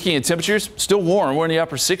 And looking at temperatures, still warm. We're in the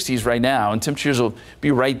upper 60s right now, and temperatures will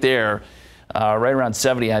be right there, right around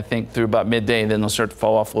 70, I think, through about midday, and then they'll start to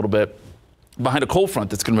fall off a little bit behind a cold front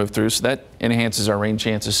that's going to move through, so that enhances our rain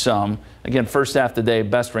chances some. Again, first half of the day,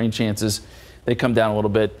 best rain chances. They come down a little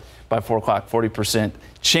bit by 4 o'clock, 40%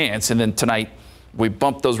 chance, and then tonight, we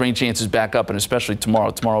bump those rain chances back up, and especially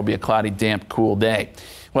tomorrow. Tomorrow will be a cloudy, damp, cool day.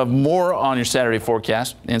 We'll have more on your Saturday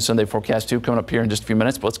forecast and Sunday forecast, too, coming up here in just a few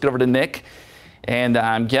minutes. But let's get over to Nick. And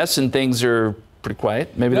I'm guessing things are pretty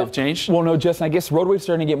quiet. Maybe they've changed? Well, no, Justin, I guess roadways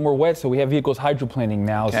starting to get more wet, so we have vehicles hydroplaning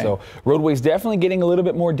now. Okay. So roadways definitely getting a little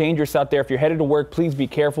bit more dangerous out there. If you're headed to work, please be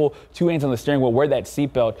careful. 2 hands on the steering wheel. Wear that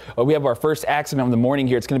seatbelt. We have our first accident of the morning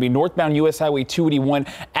here. It's going to be northbound U.S. Highway 281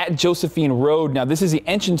 at Josephine Road. Now, this is the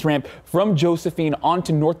entrance ramp from Josephine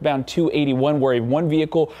onto northbound 281, where one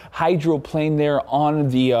vehicle hydroplaned there on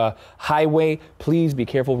the highway. Please be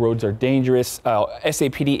careful. Roads are dangerous.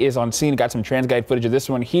 SAPD is on scene. Got some TransGuide footage of this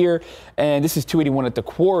one here. And this is 281 at the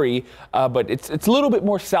quarry, but it's a little bit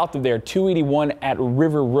more south of there. 281 at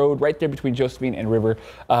River Road, right there between Josephine and River.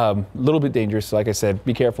 A little bit dangerous. So like I said,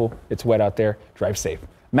 be careful. It's wet out there. Drive safe.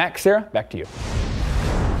 Max, Sarah, back to you.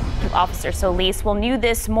 Officer Solis, well, new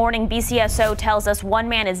this morning, BCSO tells us one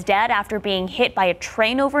man is dead after being hit by a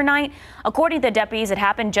train overnight. According to the deputies, it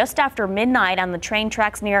happened just after midnight on the train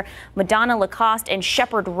tracks near Madonna Lacoste and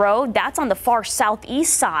Shepherd Road. That's on the far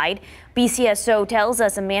southeast side. BCSO tells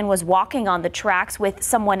us a man was walking on the tracks with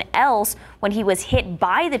someone else when he was hit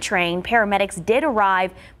by the train. Paramedics did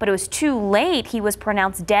arrive, but it was too late. He was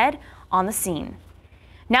pronounced dead on the scene.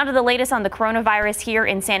 Now to the latest on the coronavirus here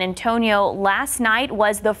in San Antonio. Last night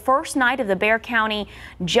was the first night of the Bexar County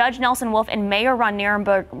Judge Nelson Wolff and Mayor Ron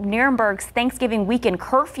Nirenberg's Thanksgiving weekend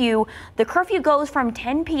curfew. The curfew goes from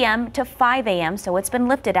 10 p.m. to 5 a.m., so it's been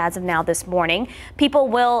lifted as of now this morning. People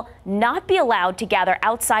will not be allowed to gather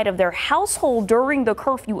outside of their household during the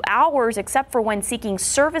curfew hours, except for when seeking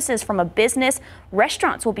services from a business.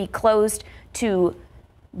 Restaurants will be closed to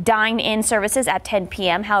dine-in services at 10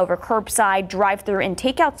 p.m. However, curbside, drive-through, and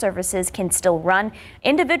takeout services can still run.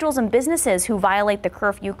 Individuals and businesses who violate the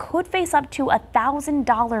curfew could face up to a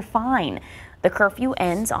 $1,000 fine. The curfew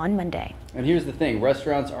ends on Monday. And here's the thing,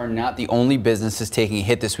 restaurants are not the only businesses taking a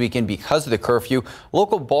hit this weekend because of the curfew. A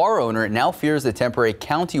local bar owner now fears the temporary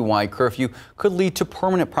county-wide curfew could lead to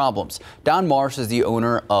permanent problems. Don Marsh is the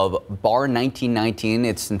owner of Bar 1919.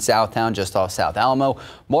 It's in Southtown, just off South Alamo.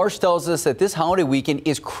 Marsh tells us that this holiday weekend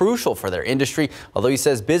is crucial for their industry. Although he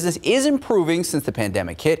says business is improving since the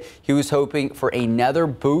pandemic hit, he was hoping for another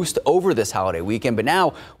boost over this holiday weekend. But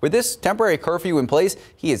now, with this temporary curfew in place,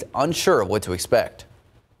 he is unsure of what to expect.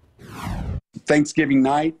 Thanksgiving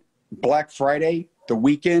night, Black Friday, the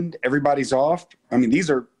weekend, everybody's off. I mean, these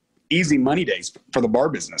are easy money days for the bar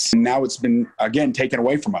business. And now it's been, again, taken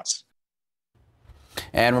away from us.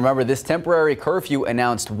 And remember, this temporary curfew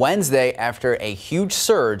announced Wednesday after a huge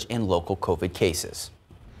surge in local COVID cases.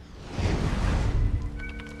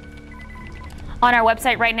 On our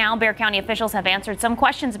website right now, Bexar County officials have answered some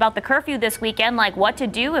questions about the curfew this weekend, like what to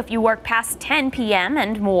do if you work past 10 p.m.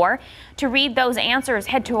 and more. To read those answers,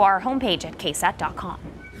 head to our homepage at KSAT.com.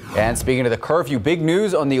 And speaking of the curfew, big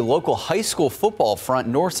news on the local high school football front.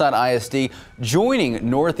 Northside ISD joining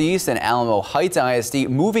Northeast and Alamo Heights ISD,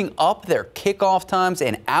 moving up their kickoff times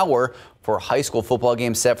an hour for a high school football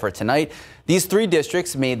game set for tonight. These three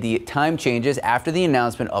districts made the time changes after the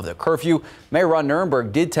announcement of the curfew. Mayor Ron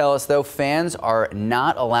Nirenberg did tell us, though, fans are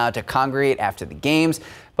not allowed to congregate after the games,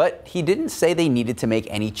 but he didn't say they needed to make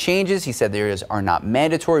any changes. He said theirs are not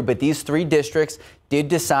mandatory, but these three districts did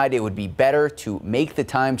decide it would be better to make the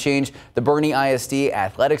time change. The Bernie ISD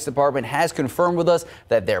Athletics Department has confirmed with us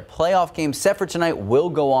that their playoff game set for tonight will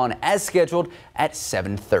go on as scheduled at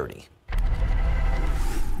 7:30.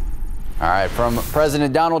 All right, from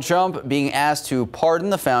President Donald Trump being asked to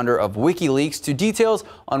pardon the founder of WikiLeaks to details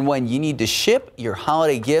on when you need to ship your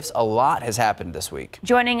holiday gifts, a lot has happened this week.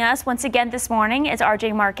 Joining us once again this morning is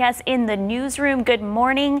RJ Marquez in the newsroom. Good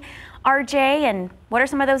morning, RJ, and what are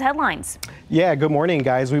some of those headlines? Yeah, good morning,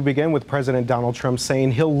 guys. We begin with President Donald Trump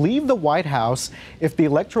saying he'll leave the White House if the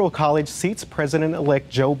Electoral College seats President-elect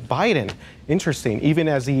Joe Biden. Interesting. Even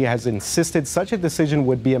as he has insisted such a decision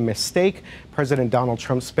would be a mistake, President Donald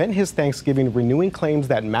Trump spent his Thanksgiving renewing claims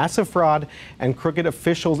that massive fraud and crooked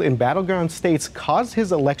officials in battleground states caused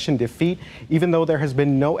his election defeat, even though there has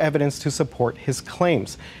been no evidence to support his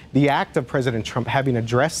claims. The act of President Trump having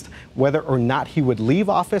addressed whether or not he would leave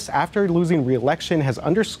office after losing re-election has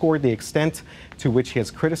underscored the extent to which he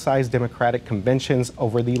has criticized Democratic conventions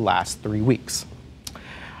over the last 3 weeks.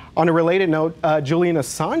 On a related note, Julian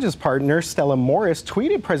Assange's partner, Stella Morris,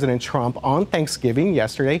 tweeted President Trump on Thanksgiving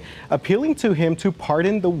yesterday, appealing to him to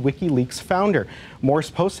pardon the WikiLeaks founder. Morris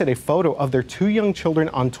posted a photo of their two young children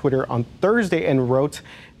on Twitter on Thursday and wrote,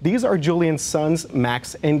 "These are Julian's sons,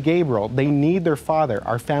 Max and Gabriel. They need their father.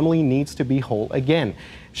 Our family needs to be whole again."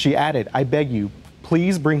 She added, "I beg you,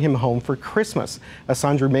 Please bring him home for Christmas.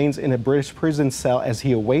 Assange remains in a British prison cell as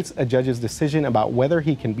he awaits a judge's decision about whether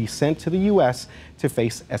he can be sent to the U.S. to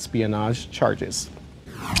face espionage charges.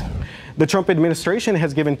 The Trump administration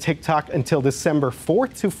has given TikTok until December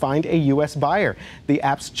 4th to find a U.S. buyer. The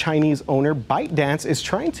app's Chinese owner, ByteDance, is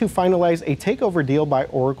trying to finalize a takeover deal by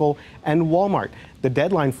Oracle and Walmart. The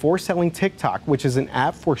deadline for selling TikTok, which is an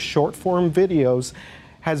app for short-form videos,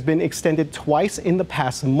 has been extended twice in the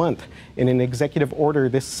past month. In an executive order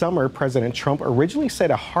this summer, President Trump originally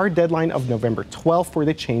set a hard deadline of November 12th for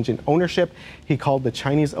the change in ownership. He called the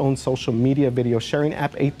Chinese-owned social media video sharing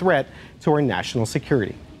app a threat to our national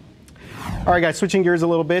security. All right, guys, switching gears a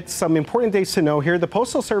little bit, some important days to know here. The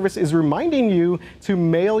Postal Service is reminding you to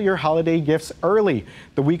mail your holiday gifts early.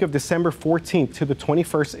 The week of December 14th to the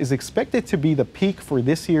 21st is expected to be the peak for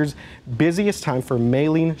this year's busiest time for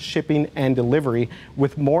mailing, shipping, and delivery.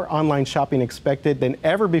 With more online shopping expected than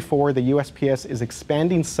ever before, the USPS is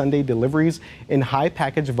expanding Sunday deliveries in high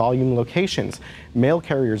package volume locations. Mail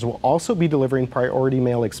carriers will also be delivering Priority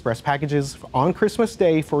Mail Express packages on Christmas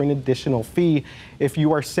Day for an additional fee. If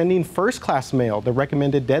you are sending first-class mail, the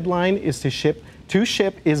recommended deadline is to ship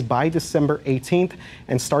is by December 18th,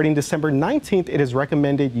 and starting December 19th, it is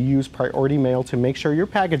recommended you use Priority Mail to make sure your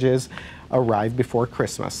packages arrive before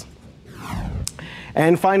Christmas.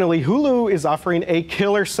 And finally, Hulu is offering a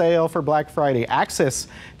killer sale for Black Friday. Access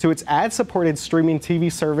to its ad-supported streaming TV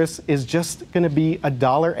service is just going to be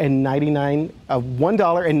 $1.99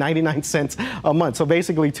 a month. So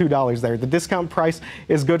basically $2 there. The discount price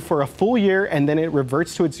is good for a full year, and then it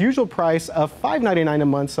reverts to its usual price of $5.99 a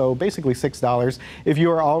month, so basically $6. If you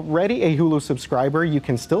are already a Hulu subscriber, you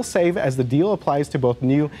can still save, as the deal applies to both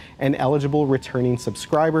new and eligible returning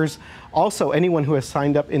subscribers. Also, anyone who has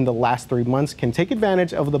signed up in the last 3 months can take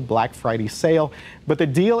advantage of the Black Friday sale, but the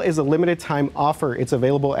deal is a limited time offer. It's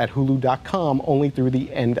available at hulu.com only through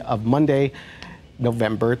the end of Monday,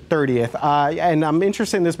 November 30th. And I'm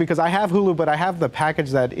interested in this because I have Hulu, but I have the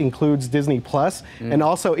package that includes Disney Plus and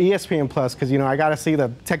also ESPN Plus, because, you know, I got to see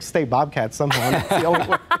the Texas State Bobcats somehow. That's the only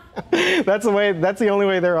way. That's the only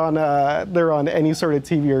way they're on any sort of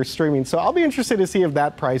TV or streaming. So I'll be interested to see if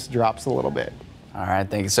that price drops a little bit. All right,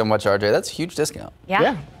 thank you so much, RJ. That's a huge discount.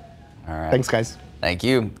 Yeah. All right. Thanks, guys. Thank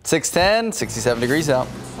you. 6:10, 67 degrees out.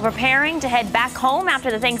 Preparing to head back home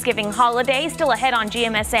after the Thanksgiving holiday. Still ahead on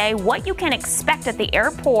GMSA, what you can expect at the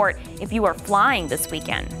airport if you are flying this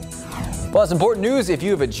weekend. Plus, important news if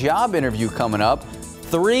you have a job interview coming up.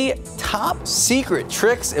 3 top secret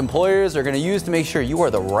tricks employers are going to use to make sure you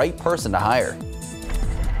are the right person to hire.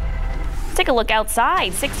 Take a look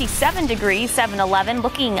outside, 67 degrees, 7-Eleven,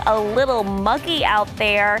 looking a little muggy out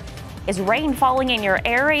there. Is rain falling in your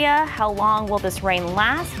area? How long will this rain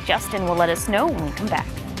last? Justin will let us know when we come back.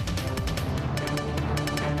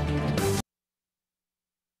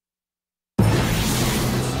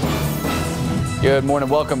 Good morning,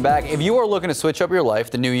 welcome back. If you are looking to switch up your life,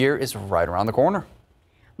 the new year is right around the corner.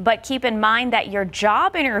 But keep in mind that your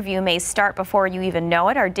job interview may start before you even know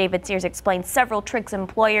it. Our David Sears explains several tricks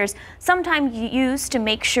employers sometimes use to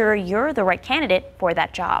make sure you're the right candidate for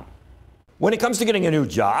that job. When it comes to getting a new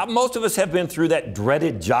job, most of us have been through that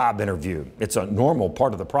dreaded job interview. It's a normal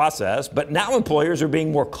part of the process, but now employers are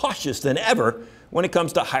being more cautious than ever when it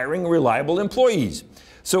comes to hiring reliable employees.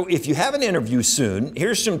 So if you have an interview soon,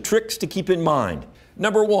 here's some tricks to keep in mind.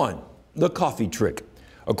 Number 1, the coffee trick.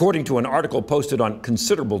 According to an article posted on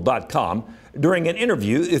considerable.com, during an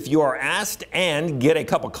interview, if you are asked and get a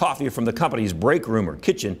cup of coffee from the company's break room or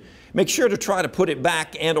kitchen, make sure to try to put it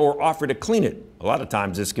back and or offer to clean it. A lot of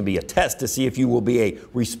times this can be a test to see if you will be a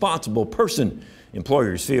responsible person.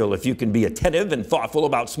 Employers feel if you can be attentive and thoughtful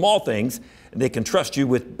about small things, they can trust you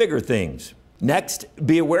with bigger things. Next,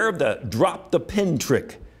 be aware of the drop the pen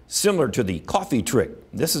trick, similar to the coffee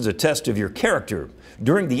trick. This is a test of your character.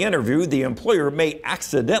 During the interview, the employer may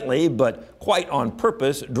accidentally, but quite on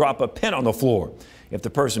purpose, drop a pen on the floor. If the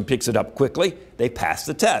person picks it up quickly, they pass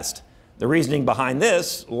the test. The reasoning behind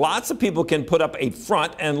this, lots of people can put up a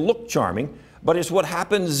front and look charming, but it's what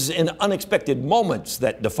happens in unexpected moments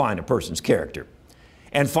that define a person's character.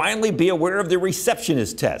 And finally, be aware of the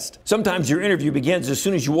receptionist test. Sometimes your interview begins as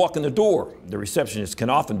soon as you walk in the door. The receptionist can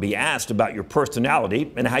often be asked about your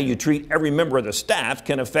personality, and how you treat every member of the staff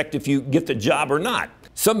can affect if you get the job or not.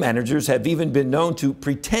 Some managers have even been known to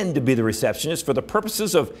pretend to be the receptionist for the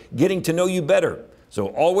purposes of getting to know you better. So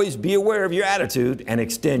always be aware of your attitude and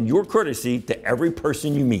extend your courtesy to every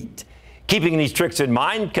person you meet. Keeping these tricks in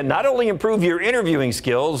mind can not only improve your interviewing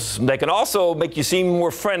skills, they can also make you seem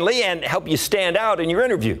more friendly and help you stand out in your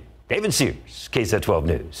interview. David Sears, KSAT 12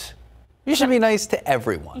 News. You should be nice to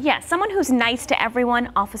everyone. Yeah, someone who's nice to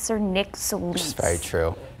everyone, Officer Nick Solis. Very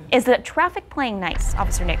true. Is the traffic playing nice,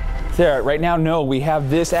 Officer Nick? Sarah, right now, no. We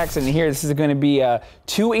have this accident here. This is going to be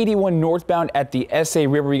 281 northbound at the SA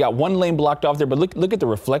River. We got one lane blocked off there, but look at the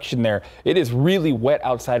reflection there. It is really wet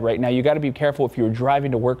outside right now. You got to be careful if you're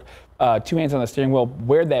driving to work. 2 hands on the steering wheel.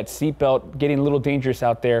 Wear that seatbelt. Getting a little dangerous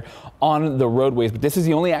out there on the roadways. But this is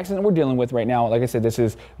the only accident we're dealing with right now. Like I said, this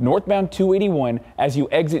is northbound 281 as you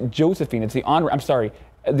exit Josephine. It's the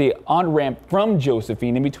on-ramp from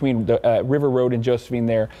Josephine in between the River Road and Josephine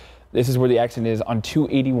there. This is where the accident is on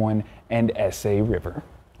 281 and SA River.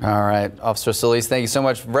 All right, Officer Solis, thank you so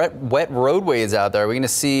much. Wet roadways out there. Are we going to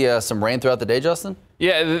see some rain throughout the day, Justin?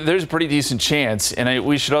 Yeah, there's a pretty decent chance. And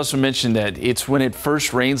we should also mention that it's when it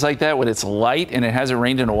first rains like that, when it's light and it hasn't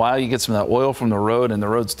rained in a while, you get some of that oil from the road, and the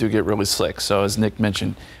roads do get really slick. So as Nick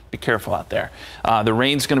mentioned, be careful out there. The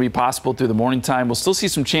rain's going to be possible through the morning time. We'll still see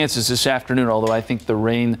some chances this afternoon, although I think the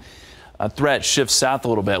rain threat shifts south a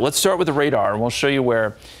little bit. Let's start with the radar, and we'll show you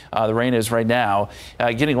where the rain is right now.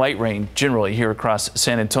 Getting light rain generally here across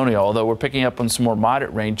San Antonio, although we're picking up on some more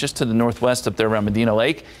moderate rain just to the northwest up there around Medina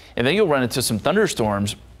Lake. And then you'll run into some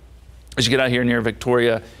thunderstorms as you get out here near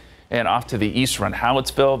Victoria and off to the east around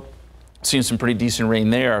Hallettsville. Seeing some pretty decent rain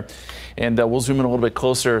there. And we'll zoom in a little bit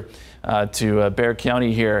closer to Bexar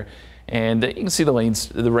County here. And you can see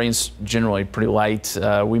the rain's generally pretty light.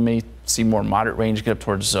 We may see more moderate rain get up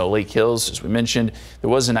towards Lake Hills, as we mentioned. There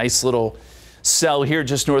was a nice little cell here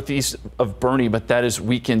just northeast of Bernie, but that is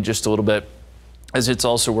weakened just a little bit as it's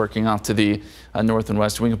also working off to the north and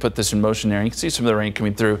west. We can put this in motion there. You can see some of the rain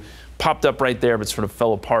coming through. Popped up right there, but sort of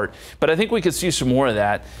fell apart. But I think we could see some more of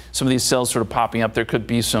that. Some of these cells sort of popping up. There could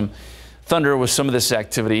be some thunder with some of this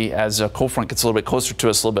activity as a cold front gets a little bit closer to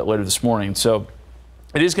us a little bit later this morning. So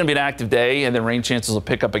it is going to be an active day, and then rain chances will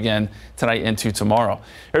pick up again tonight into tomorrow.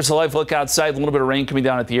 Here's a live look outside. A little bit of rain coming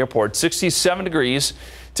down at the airport. 67 degrees.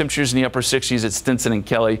 Temperatures in the upper 60s at Stinson and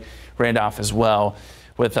Kelly, Randolph as well,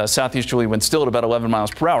 with southeasterly wind still at about 11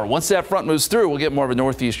 miles per hour. Once that front moves through, we'll get more of a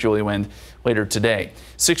northeasterly wind later today.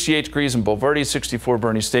 68 degrees in Bulverde, 64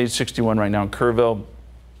 Bernie Stage, 61 right now in Kerrville.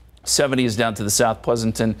 70 is down to the south,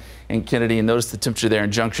 Pleasanton and Kennedy. And notice the temperature there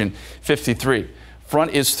in Junction, 53.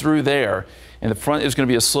 Front is through there. And the front is going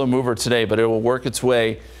to be a slow mover today, but it will work its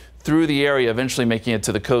way through the area, eventually making it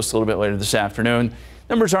to the coast a little bit later this afternoon.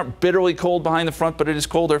 Numbers aren't bitterly cold behind the front, but it is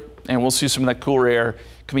colder, and we'll see some of that cooler air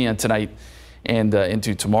coming in tonight and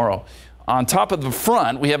into tomorrow. On top of the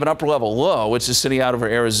front, we have an upper level low, which is sitting out over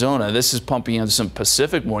Arizona. This is pumping in some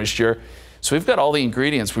Pacific moisture. So we've got all the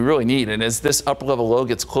ingredients we really need. And as this upper level low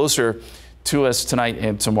gets closer to us tonight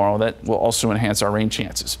and tomorrow, that will also enhance our rain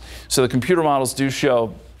chances. So the computer models do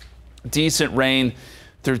show decent rain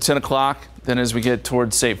through 10 o'clock. Then as we get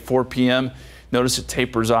towards, say, 4 p.m., notice it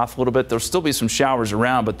tapers off a little bit. There'll still be some showers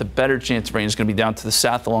around, but the better chance of rain is going to be down to the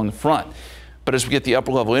south along the front. But as we get the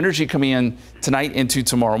upper level energy coming in tonight into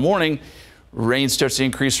tomorrow morning, rain starts to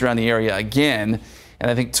increase around the area again. And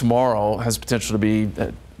I think tomorrow has potential to be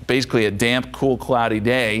basically a damp, cool, cloudy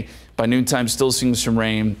day. By noontime, still seeing some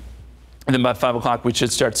rain. And then by 5 o'clock, we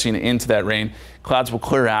should start seeing into that rain. Clouds will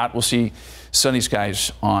clear out. We'll see sunny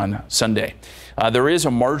skies on Sunday. There is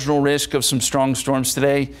a marginal risk of some strong storms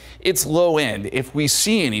today. It's low end. If we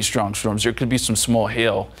see any strong storms, there could be some small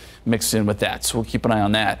hail mixed in with that. So we'll keep an eye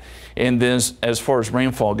on that. And then as far as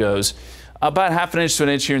rainfall goes, about ½ inch to an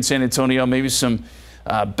inch here in San Antonio, maybe some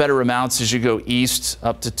better amounts as you go east,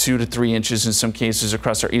 up to 2 to 3 inches in some cases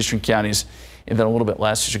across our eastern counties, and then a little bit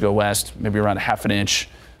less as you go west, maybe around ½ inch.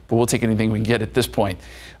 But we'll take anything we can get at this point.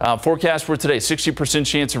 Forecast for today, 60%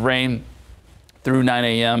 chance of rain through 9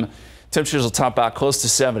 a.m. Temperatures will top out close to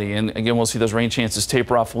 70. And again, we'll see those rain chances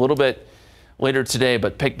taper off a little bit later today,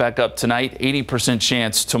 but pick back up tonight. 80%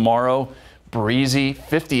 chance tomorrow. Breezy,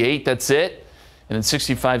 58, that's it. And then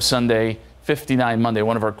 65 Sunday, 59 Monday,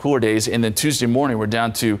 one of our cooler days. And then Tuesday morning, we're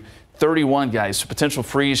down to 31, guys. So potential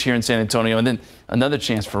freeze here in San Antonio, and then another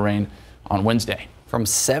chance for rain on Wednesday. From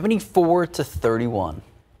 74 to 31.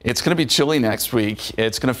 It's going to be chilly next week.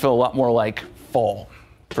 It's going to feel a lot more like fall,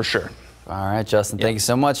 for sure. All right, Justin, thank you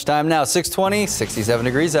so much. Time now, 6:20, 67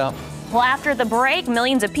 degrees out. Well, after the break,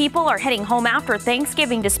 millions of people are heading home after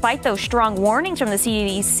Thanksgiving despite those strong warnings from the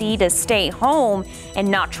CDC to stay home and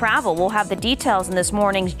not travel. We'll have the details in this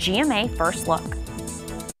morning's GMA First Look.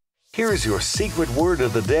 Here's your secret word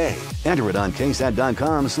of the day. Enter it on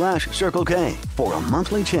KSAT.com/Circle K for a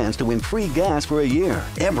monthly chance to win free gas for a year.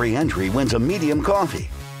 Every entry wins a medium coffee.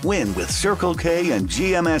 Win with Circle K and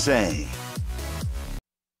GMSA.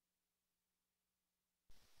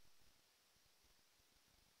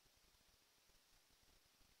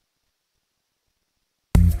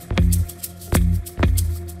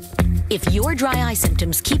 If your dry eye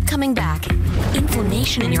symptoms keep coming back,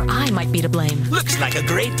 inflammation in your eye might be to blame. Looks like a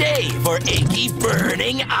great day for achy,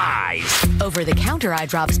 burning eyes. Over-the-counter eye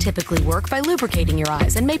drops typically work by lubricating your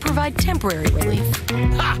eyes and may provide temporary relief.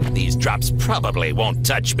 Ha! These drops probably won't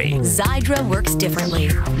touch me. Xiidra works differently,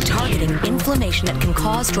 targeting inflammation that can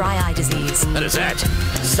cause dry eye disease. What is that?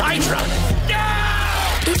 Xiidra!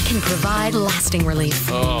 It can provide lasting relief.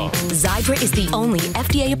 Oh. Xiidra is the only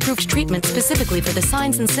FDA-approved treatment specifically for the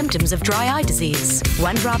signs and symptoms of dry eye disease.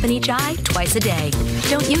 1 drop in each eye, twice a day.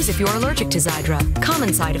 Don't use if you're allergic to Xiidra.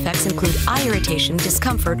 Common side effects include eye irritation,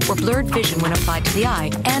 discomfort, or blurred vision when applied to the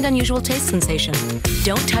eye, and unusual taste sensation.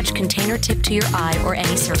 Don't touch container tip to your eye or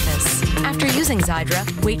any surface. After using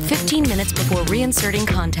Xiidra, wait 15 minutes before reinserting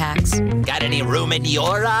contacts. Got any room in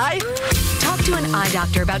your eye? Talk to an eye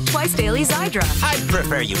doctor about twice daily Xiidra. I'd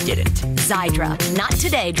prefer you didn't. Xiidra. Not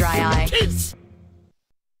today, dry eye.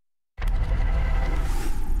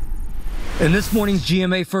 In this morning's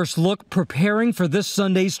GMA First Look, preparing for this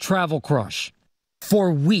Sunday's travel crush.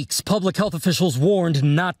 For weeks, public health officials warned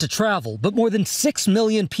not to travel, but more than 6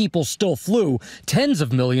 million people still flew, tens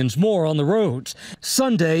of millions more on the roads.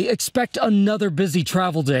 Sunday, expect another busy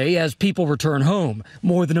travel day as people return home.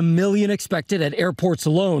 More than 1 million expected at airports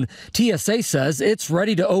alone. TSA says it's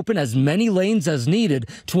ready to open as many lanes as needed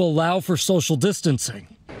to allow for social distancing.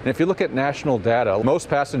 And if you look at national data, most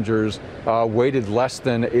passengers waited less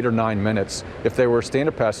than 8 or 9 minutes if they were a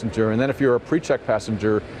standard passenger. And then if you're a pre-check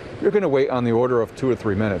passenger, you're going to wait on the order of 2 or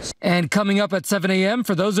 3 minutes. And coming up at 7 a.m.,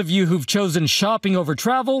 for those of you who've chosen shopping over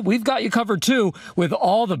travel, we've got you covered too with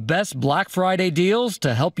all the best Black Friday deals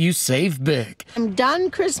to help you save big. I'm done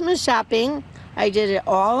Christmas shopping. I did it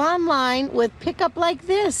all online with pickup like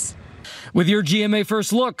this. With your GMA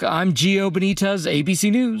First Look, I'm Gio Benitez,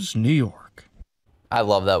 ABC News, New York. I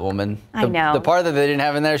love that woman. I know. The part that they didn't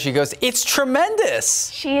have in there, she goes, "It's tremendous."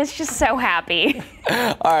 She is just so happy.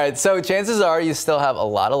 All right, so chances are you still have a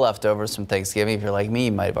lot of leftovers from Thanksgiving. If you're like me,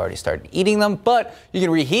 you might have already started eating them, but you can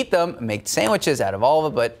reheat them and make sandwiches out of all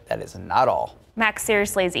of it, but that is not all. Max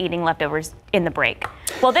seriously is eating leftovers in the break.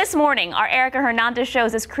 Well, this morning, our Erica Hernandez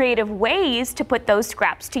shows us creative ways to put those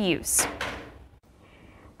scraps to use.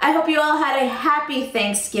 I hope you all had a happy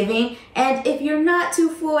Thanksgiving, and if you're not too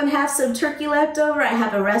full and have some turkey left over, I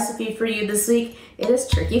have a recipe for you this week. It is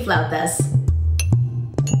turkey flautas.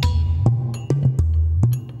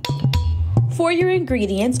 For your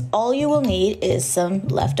ingredients, all you will need is some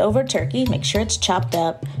leftover turkey, make sure it's chopped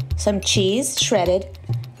up, some cheese, shredded,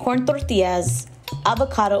 corn tortillas,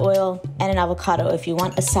 avocado oil, and an avocado if you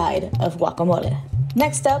want a side of guacamole.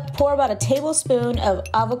 Next up, pour about a tablespoon of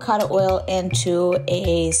avocado oil into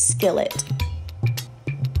a skillet.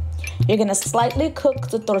 You're gonna slightly cook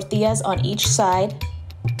the tortillas on each side.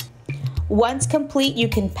 Once complete, you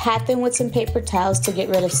can pat them with some paper towels to get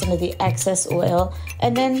rid of some of the excess oil,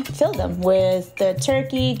 and then fill them with the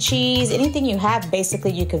turkey, cheese, anything you have,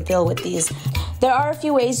 basically you can fill with these. There are a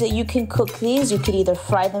few ways that you can cook these. You could either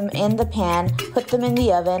fry them in the pan, put them in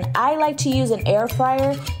the oven. I like to use an air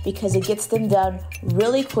fryer because it gets them done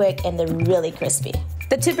really quick and they're really crispy.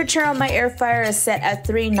 The temperature on my air fryer is set at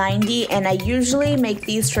 390, and I usually make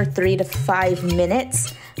these for 3 to 5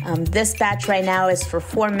 minutes. This batch right now is for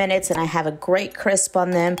 4 minutes and I have a great crisp on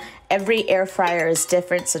them. Every air fryer is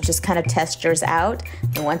different, so just kind of test yours out.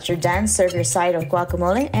 And once you're done, serve your side of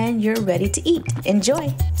guacamole and you're ready to eat.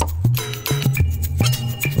 Enjoy.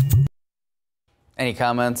 Any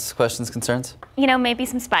comments, questions, concerns? You know, maybe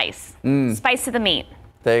some spice. Spice to the meat.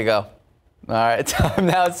 There you go. All right, time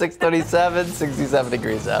now at 6:27, 67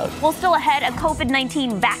 degrees out. Well, still ahead, a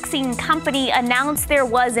COVID-19 vaccine company announced there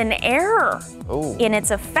was an error in its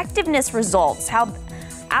effectiveness results.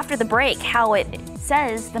 After the break, how it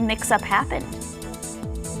says the mix-up happened.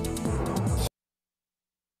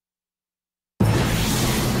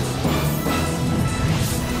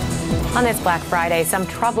 On this Black Friday, some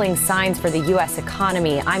troubling signs for the U.S.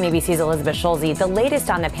 economy. I'm ABC's Elizabeth Schulze. The latest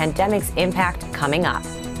on the pandemic's impact coming up.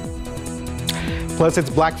 Plus,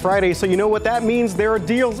 it's Black Friday, so you know what that means. There are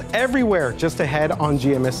deals everywhere. Just ahead on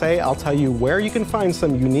GMSA, I'll tell you where you can find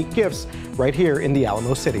some unique gifts right here in the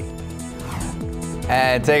Alamo City.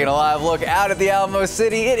 And taking a live look out at the Alamo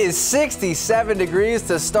City, it is 67 degrees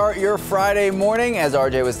to start your Friday morning. As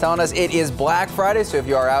RJ was telling us, it is Black Friday, so if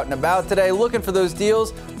you are out and about today looking for those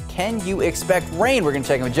deals, can you expect rain? We're going to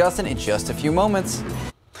check in with Justin in just a few moments.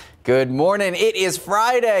 Good morning. It is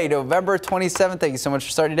Friday, November 27th. Thank you so much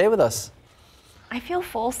for starting your day with us. I feel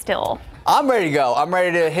full still. I'm ready to go. I'm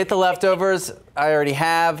ready to hit the leftovers. I already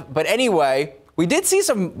have. But anyway, we did see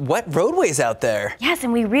some wet roadways out there. Yes,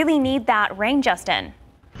 and we really need that rain, Justin.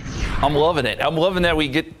 I'm loving it. I'm loving that we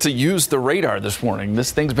get to use the radar this morning.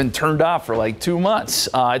 This thing's been turned off for like 2 months.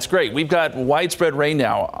 It's great. We've got widespread rain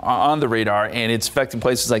now on the radar, and it's affecting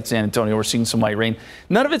places like San Antonio. We're seeing some light rain.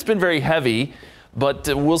 None of it's been very heavy, but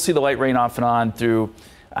we'll see the light rain off and on through,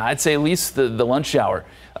 I'd say, at least the lunch hour.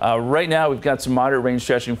 Right now, we've got some moderate rain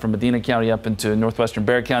stretching from Medina County up into northwestern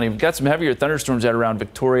Bexar County. We've got some heavier thunderstorms out around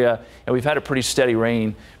Victoria, and we've had a pretty steady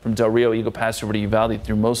rain from Del Rio, Eagle Pass over to Uvalde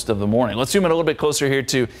through most of the morning. Let's zoom in a little bit closer here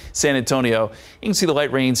to San Antonio. You can see the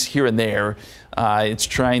light rains here and there. It's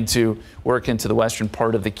trying to work into the western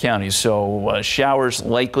part of the county, so showers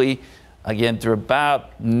likely again through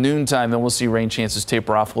about noontime. Then we'll see rain chances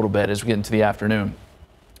taper off a little bit as we get into the afternoon.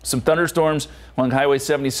 Some thunderstorms along Highway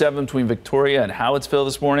 77 between Victoria and Hallettsville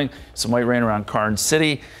this morning. Some light rain around Karnes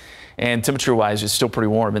City. And temperature-wise, it's still pretty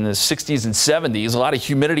warm in the 60s and 70s. A lot of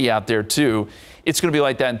humidity out there, too. It's going to be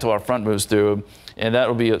like that until our front moves through. And that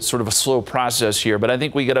will be sort of a slow process here. But I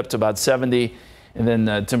think we get up to about 70, and then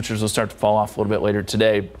temperatures will start to fall off a little bit later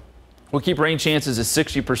today. We'll keep rain chances at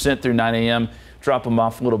 60% through 9 a.m., drop them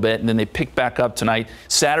off a little bit, and then they pick back up tonight.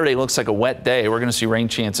 Saturday looks like a wet day. We're going to see rain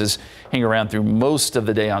chances hang around through most of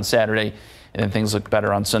the day on Saturday, and then things look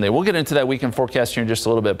better on Sunday. We'll get into that weekend forecast here in just a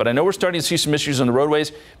little bit, but I know we're starting to see some issues on the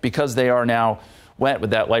roadways because they are now wet with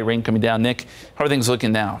that light rain coming down. Nick, how are things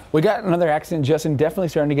looking now? We got another accident, Justin. Definitely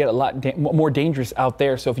starting to get a lot more dangerous out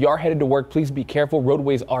there. So if you are headed to work, please be careful.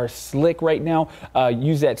 Roadways are slick right now.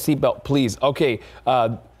 Use that seatbelt, please. Okay.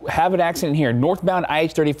 Have an accident here. Northbound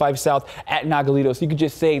IH-35 South at Nogalitos. You could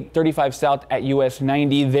just say 35 South at US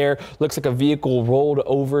 90 there. Looks like a vehicle rolled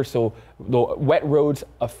over. So the wet roads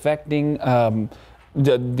affecting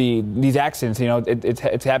these accidents. You know,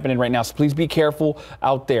 it's happening right now. So please be careful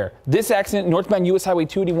out there. This accident, northbound US Highway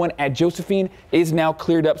 281 at Josephine, is now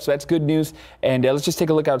cleared up. So that's good news. And let's just take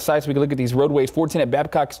a look outside so we can look at these roadways. 410 at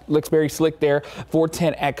Babcock looks very slick there.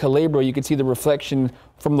 410 at Calabro, you can see the reflection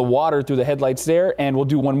from the water through the headlights there. And we'll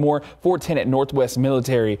do one more. 410 at Northwest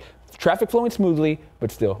Military. Traffic flowing smoothly,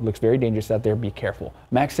 but still looks very dangerous out there. Be careful.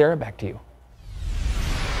 Max, Sarah, back to you.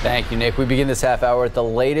 Thank you, Nick. We begin this half hour with the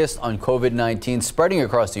latest on COVID-19 spreading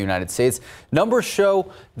across the United States. Numbers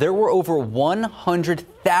show there were over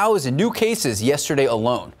 100,000 new cases yesterday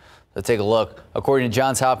alone. Let's take a look. According to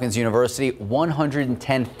Johns Hopkins University,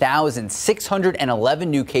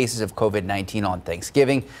 110,611 new cases of COVID-19 on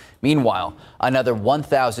Thanksgiving. Meanwhile, another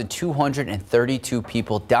 1,232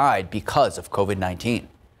 people died because of COVID-19.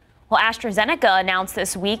 Well, AstraZeneca announced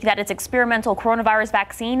this week that its experimental coronavirus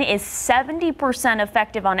vaccine is 70%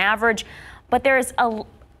 effective on average, but there is a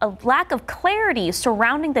lack of clarity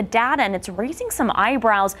surrounding the data, and it's raising some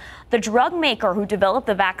eyebrows. The drug maker who developed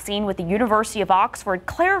the vaccine with the University of Oxford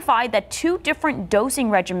clarified that 2 different dosing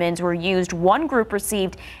regimens were used. One group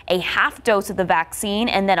received a half dose of the vaccine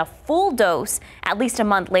and then a full dose at least a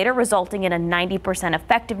month later, resulting in a 90%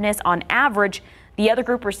 effectiveness on average. The other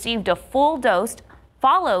group received a full dose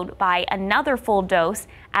followed by another full dose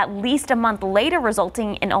at least a month later,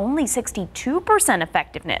 resulting in only 62%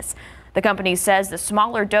 effectiveness. The company says the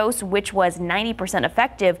smaller dose, which was 90%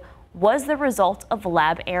 effective, was the result of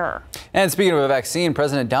lab error. And speaking of a vaccine,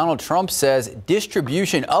 President Donald Trump says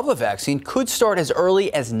distribution of a vaccine could start as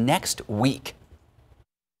early as next week.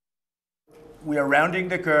 We are rounding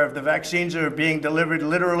the curve. The vaccines are being delivered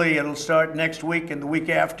literally. It'll start next week and the week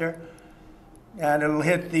after. And it'll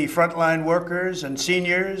hit the frontline workers and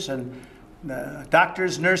seniors and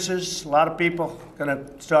doctors, nurses, a lot of people going to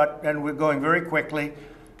start, and we're going very quickly.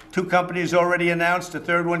 2 companies already announced, a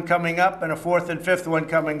 3rd one coming up, and a 4th and 5th one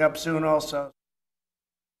coming up soon also.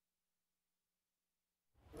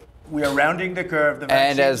 We are rounding the curve.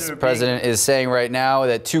 And as the president is saying right now,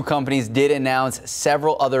 that 2 companies did announce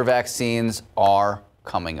several other vaccines are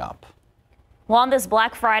coming up. Well, on this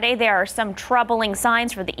Black Friday, there are some troubling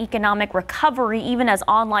signs for the economic recovery, even as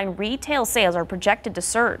online retail sales are projected to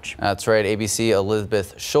surge. That's right. ABC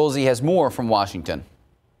Elizabeth Schulze has more from Washington.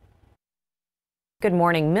 Good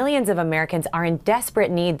morning. Millions of Americans are in desperate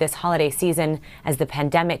need this holiday season as the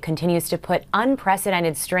pandemic continues to put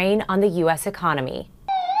unprecedented strain on the U.S. economy.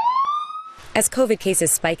 As COVID cases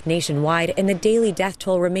spike nationwide and the daily death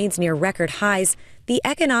toll remains near record highs, the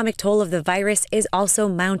economic toll of the virus is also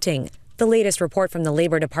mounting. The latest report from the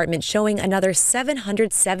Labor Department showing another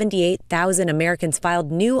 778,000 Americans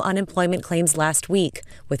filed new unemployment claims last week,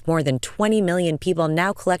 with more than 20 million people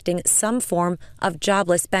now collecting some form of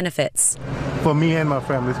jobless benefits. For me and my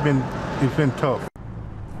family, it's been tough.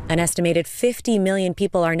 An estimated 50 million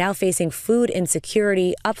people are now facing food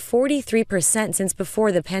insecurity, up 43% since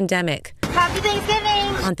before the pandemic. Happy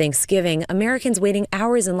Thanksgiving! On Thanksgiving, Americans waiting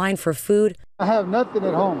hours in line for food. I have nothing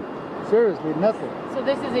at home. Seriously, nothing. So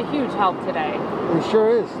this is a huge help today. It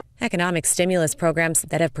sure is. Economic stimulus programs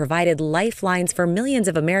that have provided lifelines for millions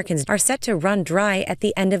of Americans are set to run dry at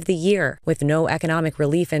the end of the year. With no economic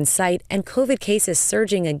relief in sight and COVID cases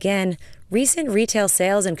surging again, recent retail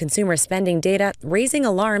sales and consumer spending data raising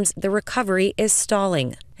alarms the recovery is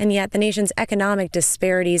stalling. And yet the nation's economic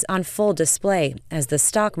disparities on full display as the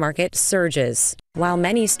stock market surges. While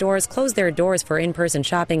many stores close their doors for in-person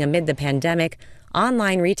shopping amid the pandemic,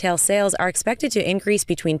 online retail sales are expected to increase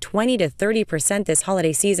between 20 to 30% this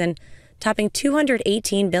holiday season, topping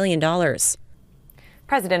 $218 billion.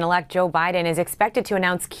 President-elect Joe Biden is expected to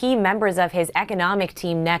announce key members of his economic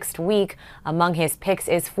team next week. Among his picks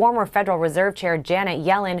is former Federal Reserve Chair Janet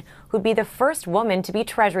Yellen, who'd be the first woman to be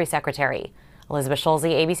Treasury Secretary. Elizabeth Schulze,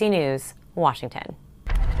 ABC News, Washington.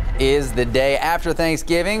 Is the day after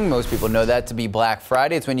Thanksgiving. Most people know that to be Black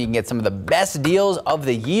Friday. It's when you can get some of the best deals of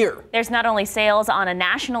the year. There's not only sales on a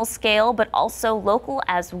national scale, but also local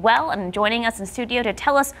as well. And joining us in studio to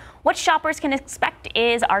tell us what shoppers can expect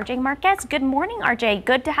is RJ Marquez. Good morning, RJ.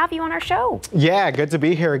 Good to have you on our show. Yeah, good to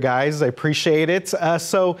be here, guys. I appreciate it.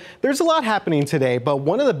 So there's a lot happening today, but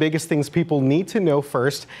one of the biggest things people need to know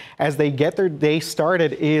first as they get their day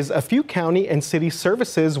started is a few county and city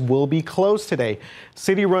services will be closed today.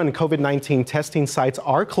 City-run COVID-19 testing sites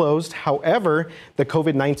are closed. However, the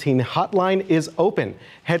COVID-19 hotline is open.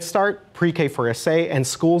 Head Start, Pre-K for SA, and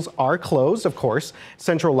schools are closed, of course.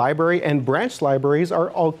 Central Library and branch libraries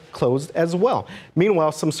are all closed as well.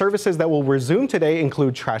 Meanwhile, some services that will resume today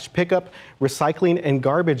include trash pickup, recycling, and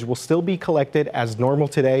garbage will still be collected as normal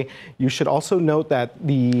today. You should also note that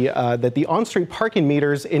the on-street parking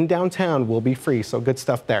meters in downtown will be free, so good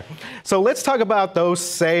stuff there. So let's talk about those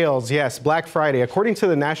sales. Yes, Black Friday. According to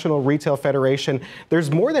the National Retail Federation,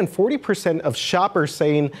 there's more than 40% of shoppers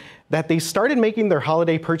saying that they started making their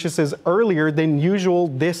holiday purchases earlier than usual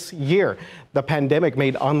this year. The pandemic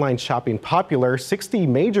made online shopping popular. 60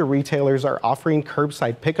 major retailers are offering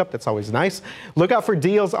curbside pickup. That's always nice. Look out for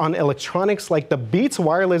deals on electronics like the Beats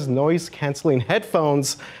wireless noise-canceling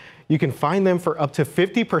headphones. You can find them for up to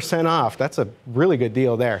 50% off. That's a really good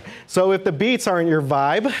deal there. So if the Beats aren't your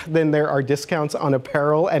vibe, then there are discounts on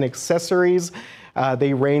apparel and accessories.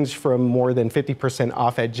 They range from more than 50%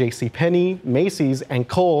 off at JCPenney, Macy's, and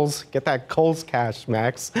Kohl's. Get that Kohl's cash,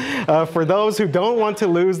 Max. For those who don't want to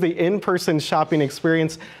lose the in-person shopping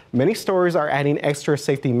experience, many stores are adding extra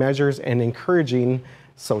safety measures and encouraging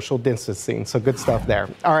social distancing. So good stuff there.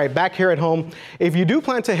 All right, back here at home, if you do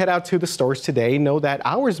plan to head out to the stores today, know that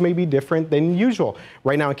hours may be different than usual.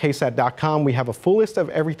 Right now on KSAT.com, we have a full list of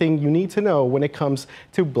everything you need to know when it comes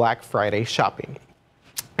to Black Friday shopping.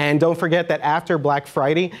 And don't forget that after Black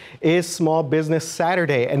Friday is Small Business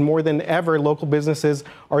Saturday, and more than ever, local businesses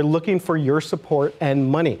are looking for your support and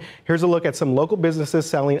money. Here's a look at some local businesses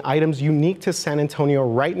selling items unique to San Antonio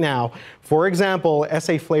right now. For example,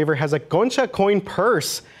 SA Flavor has a Concha coin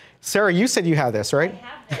purse. Sarah, you said you have this, right? I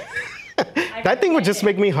have this. That thing would just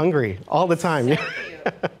make me hungry all the time.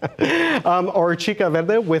 Or Chica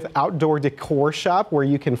Verde with outdoor decor shop where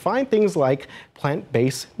you can find things like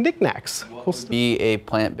plant-based knickknacks. What would be a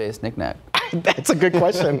plant-based knickknack? That's a good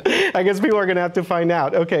question. I guess people are going to have to find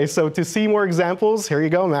out. Okay, so to see more examples, here you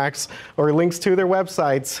go, Max, or links to their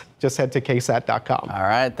websites, just head to KSAT.com. All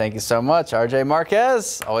right, thank you so much, RJ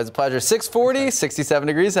Marquez. Always a pleasure. 640, 67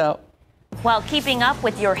 degrees out. While keeping up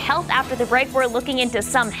with your health after the break, we're looking into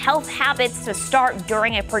some health habits to start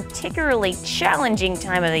during a particularly challenging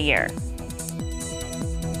time of the year.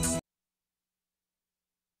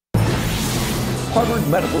 Harvard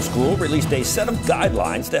Medical School released a set of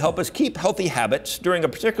guidelines to help us keep healthy habits during a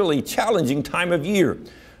particularly challenging time of year.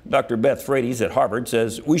 Dr. Beth Frades at Harvard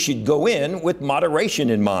says we should go in with moderation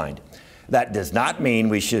in mind. That does not mean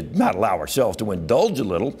we should not allow ourselves to indulge a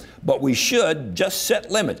little, but we should just set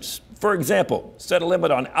limits. For example, set a limit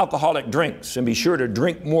on alcoholic drinks and be sure to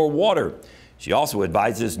drink more water. She also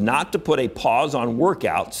advises not to put a pause on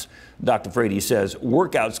workouts. Dr. Frady says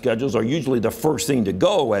workout schedules are usually the first thing to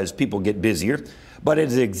go as people get busier, but it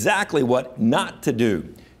is exactly what not to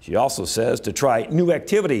do. She also says to try new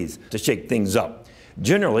activities to shake things up.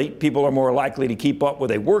 Generally, people are more likely to keep up with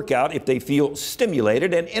a workout if they feel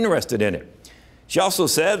stimulated and interested in it. She also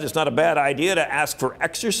says it's not a bad idea to ask for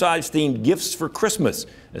exercise-themed gifts for Christmas,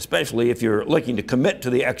 especially if you're looking to commit to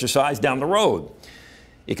the exercise down the road.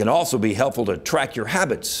 It can also be helpful to track your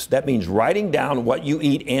habits. That means writing down what you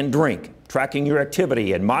eat and drink, tracking your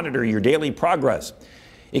activity, and monitor your daily progress.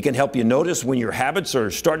 It can help you notice when your habits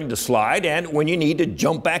are starting to slide and when you need to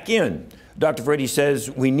jump back in. Dr. Frady says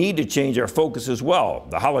we need to change our focus as well.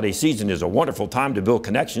 The holiday season is a wonderful time to build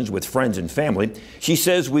connections with friends and family. She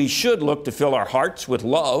says we should look to fill our hearts with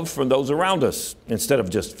love from those around us instead of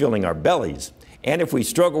just filling our bellies. And if we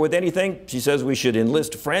struggle with anything, she says we should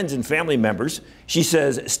enlist friends and family members. She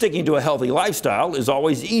says sticking to a healthy lifestyle is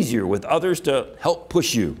always easier with others to help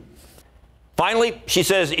push you. Finally, she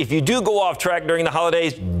says if you do go off track during the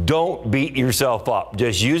holidays, don't beat yourself up.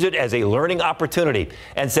 Just use it as a learning opportunity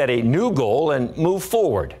and set a new goal and move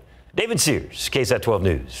forward. David Sears, KSAT 12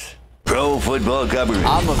 News. Pro football coverage.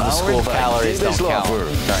 I'm of the school calories don't count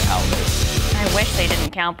during holidays. I wish they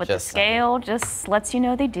didn't count, but the scale just lets you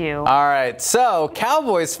know they do. All right, so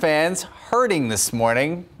Cowboys fans hurting this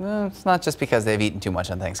morning. It's not just because they've eaten too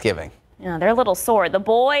much on Thanksgiving. Yeah, they're a little sore. The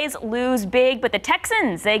boys lose big, but the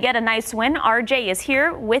Texans, they get a nice win. RJ is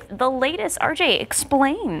here with the latest. RJ,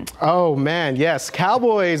 explain. Oh, man, yes.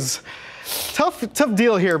 Cowboys, tough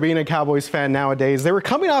deal here being a Cowboys fan nowadays. They were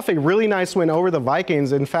coming off a really nice win over the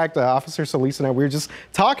Vikings. In fact, Officer Solis and I, we were just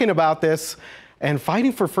talking about this and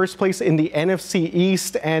fighting for first place in the NFC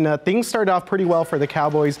East. And things started off pretty well for the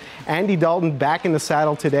Cowboys. Andy Dalton back in the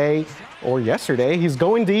saddle today. Or yesterday. He's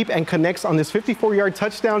going deep and connects on this 54-yard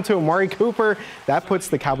touchdown to Amari Cooper. That puts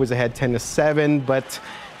the Cowboys ahead 10-7, but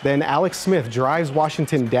then Alex Smith drives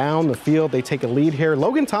Washington down the field. They take a lead here.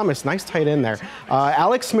 Logan Thomas, nice tight end there.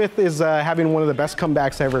 Alex Smith is having one of the best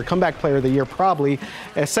comebacks ever, comeback player of the year probably.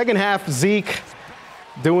 Second half, Zeke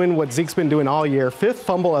doing what Zeke's been doing all year. 5th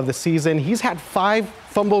fumble of the season. He's had 5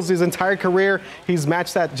 fumbles his entire career. He's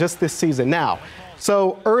matched that just this season. Now,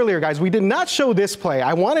 so earlier, guys, we did not show this play.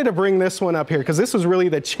 I wanted to bring this one up here because this was really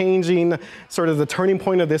the changing, sort of the turning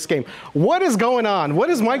point of this game. What is going on?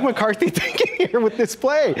 What is Mike McCarthy thinking here with this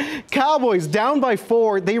play? Cowboys down by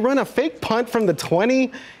 4. They run a fake punt from the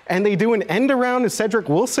 20, and they do an end around to Cedric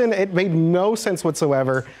Wilson. It made no sense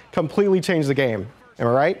whatsoever. Completely changed the game. Am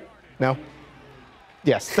I right? No?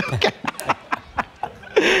 Yes. Okay.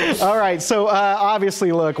 All right, so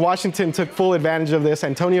obviously, look, Washington took full advantage of this.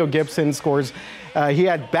 Antonio Gibson scores. He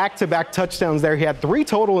had back-to-back touchdowns there. He had 3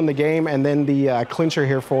 total in the game, and then the clincher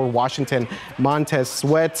here for Washington, Montez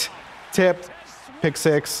Sweat, tip, pick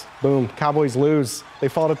 6, boom, Cowboys lose. They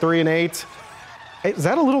fall to 3-8. Is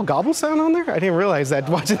that a little gobble sound on there? I didn't realize that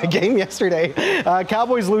watching the game yesterday.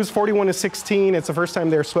 Cowboys lose 41-16. It's the first time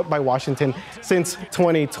they're swept by Washington since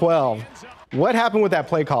 2012. What happened with that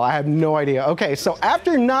play call? I have no idea. Okay, so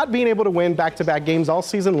after not being able to win back-to-back games all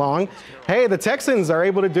season long, hey, the Texans are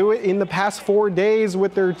able to do it in the past 4 days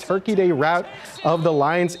with their Turkey Day rout of the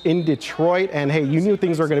Lions in Detroit. And hey, you knew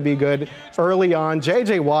things were going to be good early on.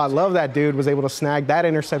 J.J. Watt, love that dude, was able to snag that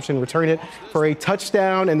interception, return it for a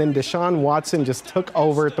touchdown. And then Deshaun Watson just took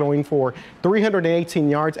over, throwing for 318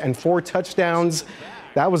 yards and 4 touchdowns.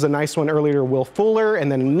 That was a nice one earlier, Will Fuller.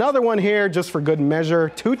 And then another one here, just for good measure,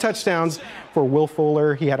 2 touchdowns for Will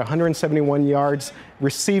Fuller. He had 171 yards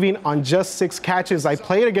receiving on just 6 catches. I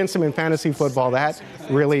played against him in fantasy football. That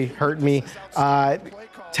really hurt me.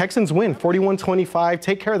 Texans win 41-25.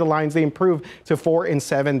 Take care of the Lions. They improve to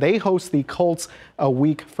 4-7. They host the Colts a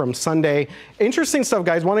week from Sunday. Interesting stuff,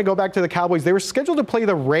 guys. Want to go back to the Cowboys. They were scheduled to play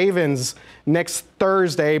the Ravens next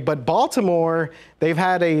Thursday, but Baltimore, they've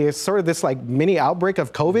had a sort of this like mini outbreak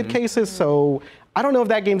of COVID cases. So I don't know if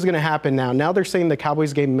that game's going to happen now. Now they're saying the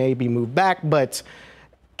Cowboys game may be moved back, but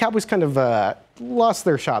Cowboys kind of lost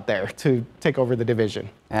their shot there to take over the division.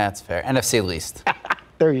 That's fair. NFC least.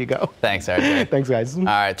 There you go. Thanks, RJ. Thanks, guys. All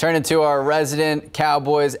right, turning to our resident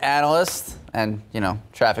Cowboys analyst and,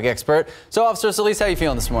 traffic expert. So, Officer Solis, how you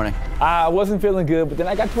feeling this morning? I wasn't feeling good, but then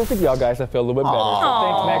I got to work with y'all guys. I feel a little bit better. So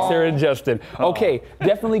thanks, Max, Sarah, and Justin. Okay,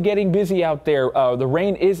 definitely getting busy out there. The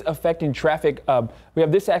rain is affecting traffic. We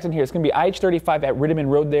have this accident here. It's going to be IH-35 at Rittiman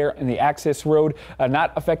Road there in the access road.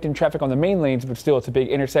 Not affecting traffic on the main lanes, but still it's a big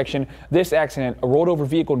intersection. This accident, a rolled over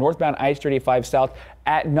vehicle northbound IH-35 south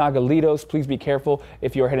at Nogalitos. Please be careful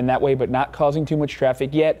if you're heading that way, but not causing too much traffic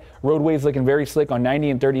yet. Roadways looking very slick on 90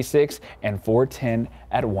 and 36 and 410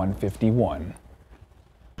 at 151.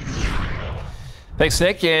 Thanks,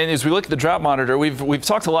 Nick. And as we look at the drought monitor, we've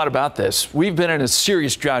talked a lot about this. We've been in a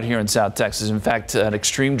serious drought here in South Texas. In fact, an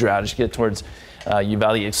extreme drought as you get towards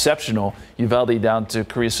Uvalde, exceptional. Uvalde down to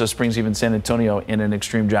Carrizo Springs, even San Antonio in an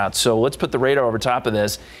extreme drought. So let's put the radar over top of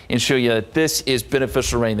this and show you that this is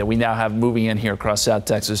beneficial rain that we now have moving in here across South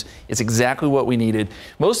Texas. It's exactly what we needed.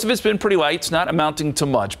 Most of it's been pretty light. It's not amounting to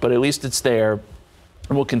much, but at least it's there.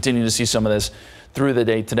 And we'll continue to see some of this through the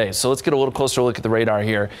day today. So let's get a little closer look at the radar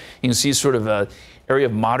here. You can see sort of a area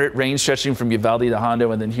of moderate rain stretching from Uvalde to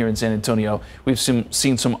Hondo, and then here in San Antonio, we've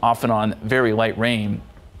seen some off and on very light rain.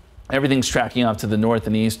 Everything's tracking off to the north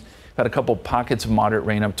and east. Got a couple pockets of moderate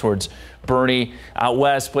rain up towards Bernie. Out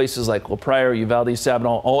west, places like La Pryor, Uvalde,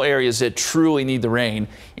 Sabinal, all areas that truly need the rain,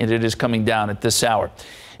 and it is coming down at this hour.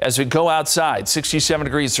 As we go outside, 67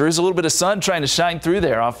 degrees. There is a little bit of sun trying to shine through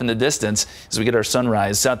there off in the distance as we get our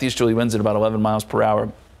sunrise. Southeasterly winds at about 11 miles per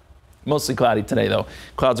hour. Mostly cloudy today, though.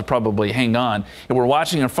 Clouds will probably hang on. And we're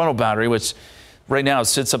watching a frontal boundary, which right now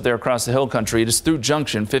sits up there across the hill country. It is through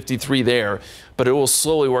Junction, 53 there, but it will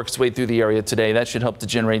slowly work its way through the area today. That should help to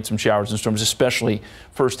generate some showers and storms, especially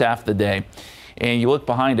first half of the day. And you look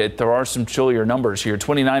behind it, there are some chillier numbers here.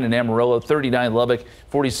 29 in Amarillo, 39 Lubbock,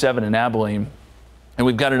 47 in Abilene. And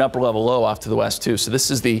we've got an upper level low off to the west, too. So this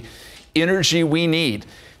is the energy we need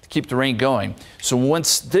to keep the rain going. So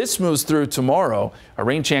once this moves through tomorrow, our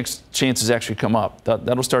rain chances actually come up.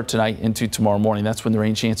 That'll start tonight into tomorrow morning. That's when the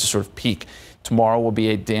rain chances sort of peak. Tomorrow will be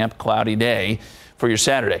a damp, cloudy day for your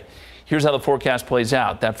Saturday. Here's how the forecast plays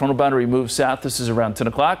out. That frontal boundary moves south. This is around 10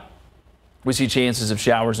 o'clock. We see chances of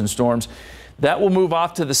showers and storms. That will move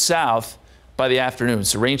off to the south by the afternoon.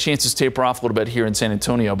 So rain chances taper off a little bit here in San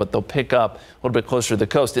Antonio, but they'll pick up a little bit closer to the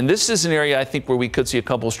coast. And this is an area, I think, where we could see a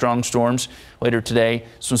couple strong storms later today.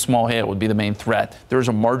 Some small hail would be the main threat. There is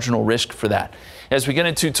a marginal risk for that. As we get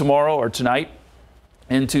into tomorrow or tonight,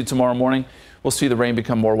 into tomorrow morning, we'll see the rain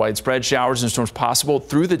become more widespread. Showers and storms possible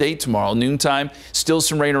through the day tomorrow. Noontime, still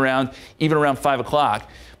some rain around, even around 5 o'clock.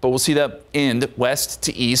 But we'll see that end west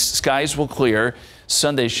to east. Skies will clear.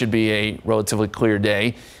 Sunday should be a relatively clear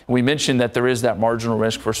day. We mentioned that there is that marginal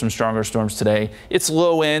risk for some stronger storms today. It's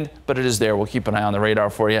low end, but it is there. We'll keep an eye on the radar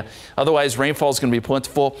for you. Otherwise, rainfall is going to be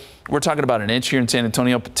plentiful. We're talking about an inch here in San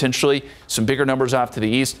Antonio, potentially. Some bigger numbers off to the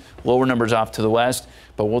east, lower numbers off to the west.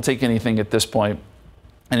 But we'll take anything at this point.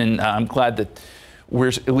 And I'm glad that we're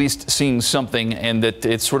at least seeing something and that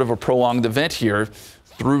it's sort of a prolonged event here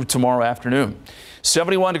through tomorrow afternoon.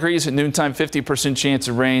 71 degrees at noontime, 50% chance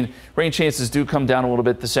of rain. Rain chances do come down a little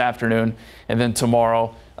bit this afternoon, and then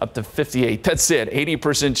tomorrow up to 58. That's it.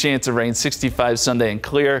 80% chance of rain, 65 Sunday and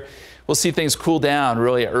clear. We'll see things cool down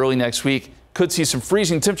really early next week. Could see some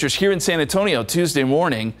freezing temperatures here in San Antonio Tuesday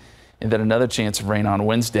morning, and then another chance of rain on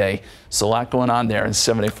Wednesday. So a lot going on there in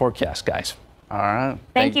 7-day forecast, guys. All right.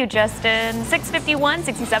 Thank you, Justin. 6:51,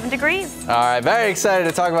 67 degrees. All right. Very excited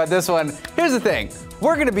to talk about this one. Here's the thing.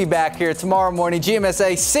 We're going to be back here tomorrow morning,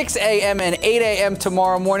 GMSA, 6 a.m. and 8 a.m.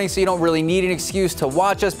 tomorrow morning, so you don't really need an excuse to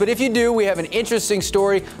watch us. But if you do, we have an interesting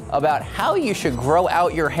story about how you should grow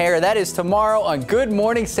out your hair. That is tomorrow on Good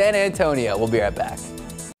Morning San Antonio. We'll be right back.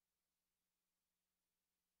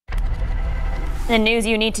 The news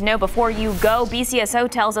you need to know before you go.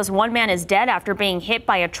 BCSO tells us one man is dead after being hit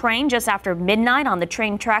by a train just after midnight on the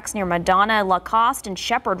train tracks near Madonna, Lacoste, and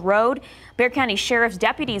Shepherd Road. Bexar County Sheriff's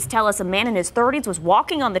deputies tell us a man in his 30s was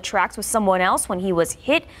walking on the tracks with someone else when he was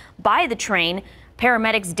hit by the train.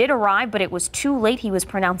 Paramedics did arrive, but it was too late. He was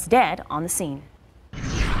pronounced dead on the scene.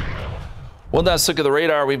 Well, let's look at the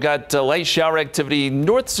radar. We've got light shower activity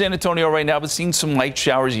north San Antonio right now, but seeing some light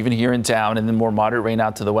showers even here in town, and then more moderate rain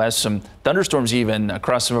out to the west. Some thunderstorms even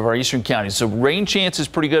across some of our eastern counties. So rain chance is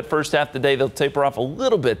pretty good first half of the day. They'll taper off a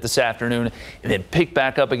little bit this afternoon and then pick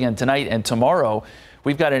back up again tonight and tomorrow.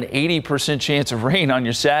 We've got an 80% chance of rain on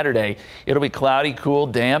your Saturday. It'll be cloudy, cool,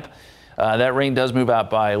 damp. That rain does move out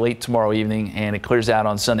by late tomorrow evening, and it clears out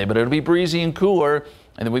on Sunday, but it'll be breezy and cooler.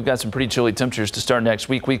 And then we've got some pretty chilly temperatures to start next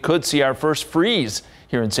week. We could see our first freeze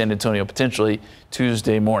here in San Antonio, potentially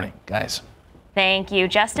Tuesday morning, guys. Thank you,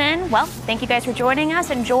 Justin. Well, thank you guys for joining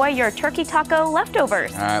us. Enjoy your turkey taco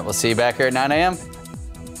leftovers. All right, we'll see you back here at 9 a.m.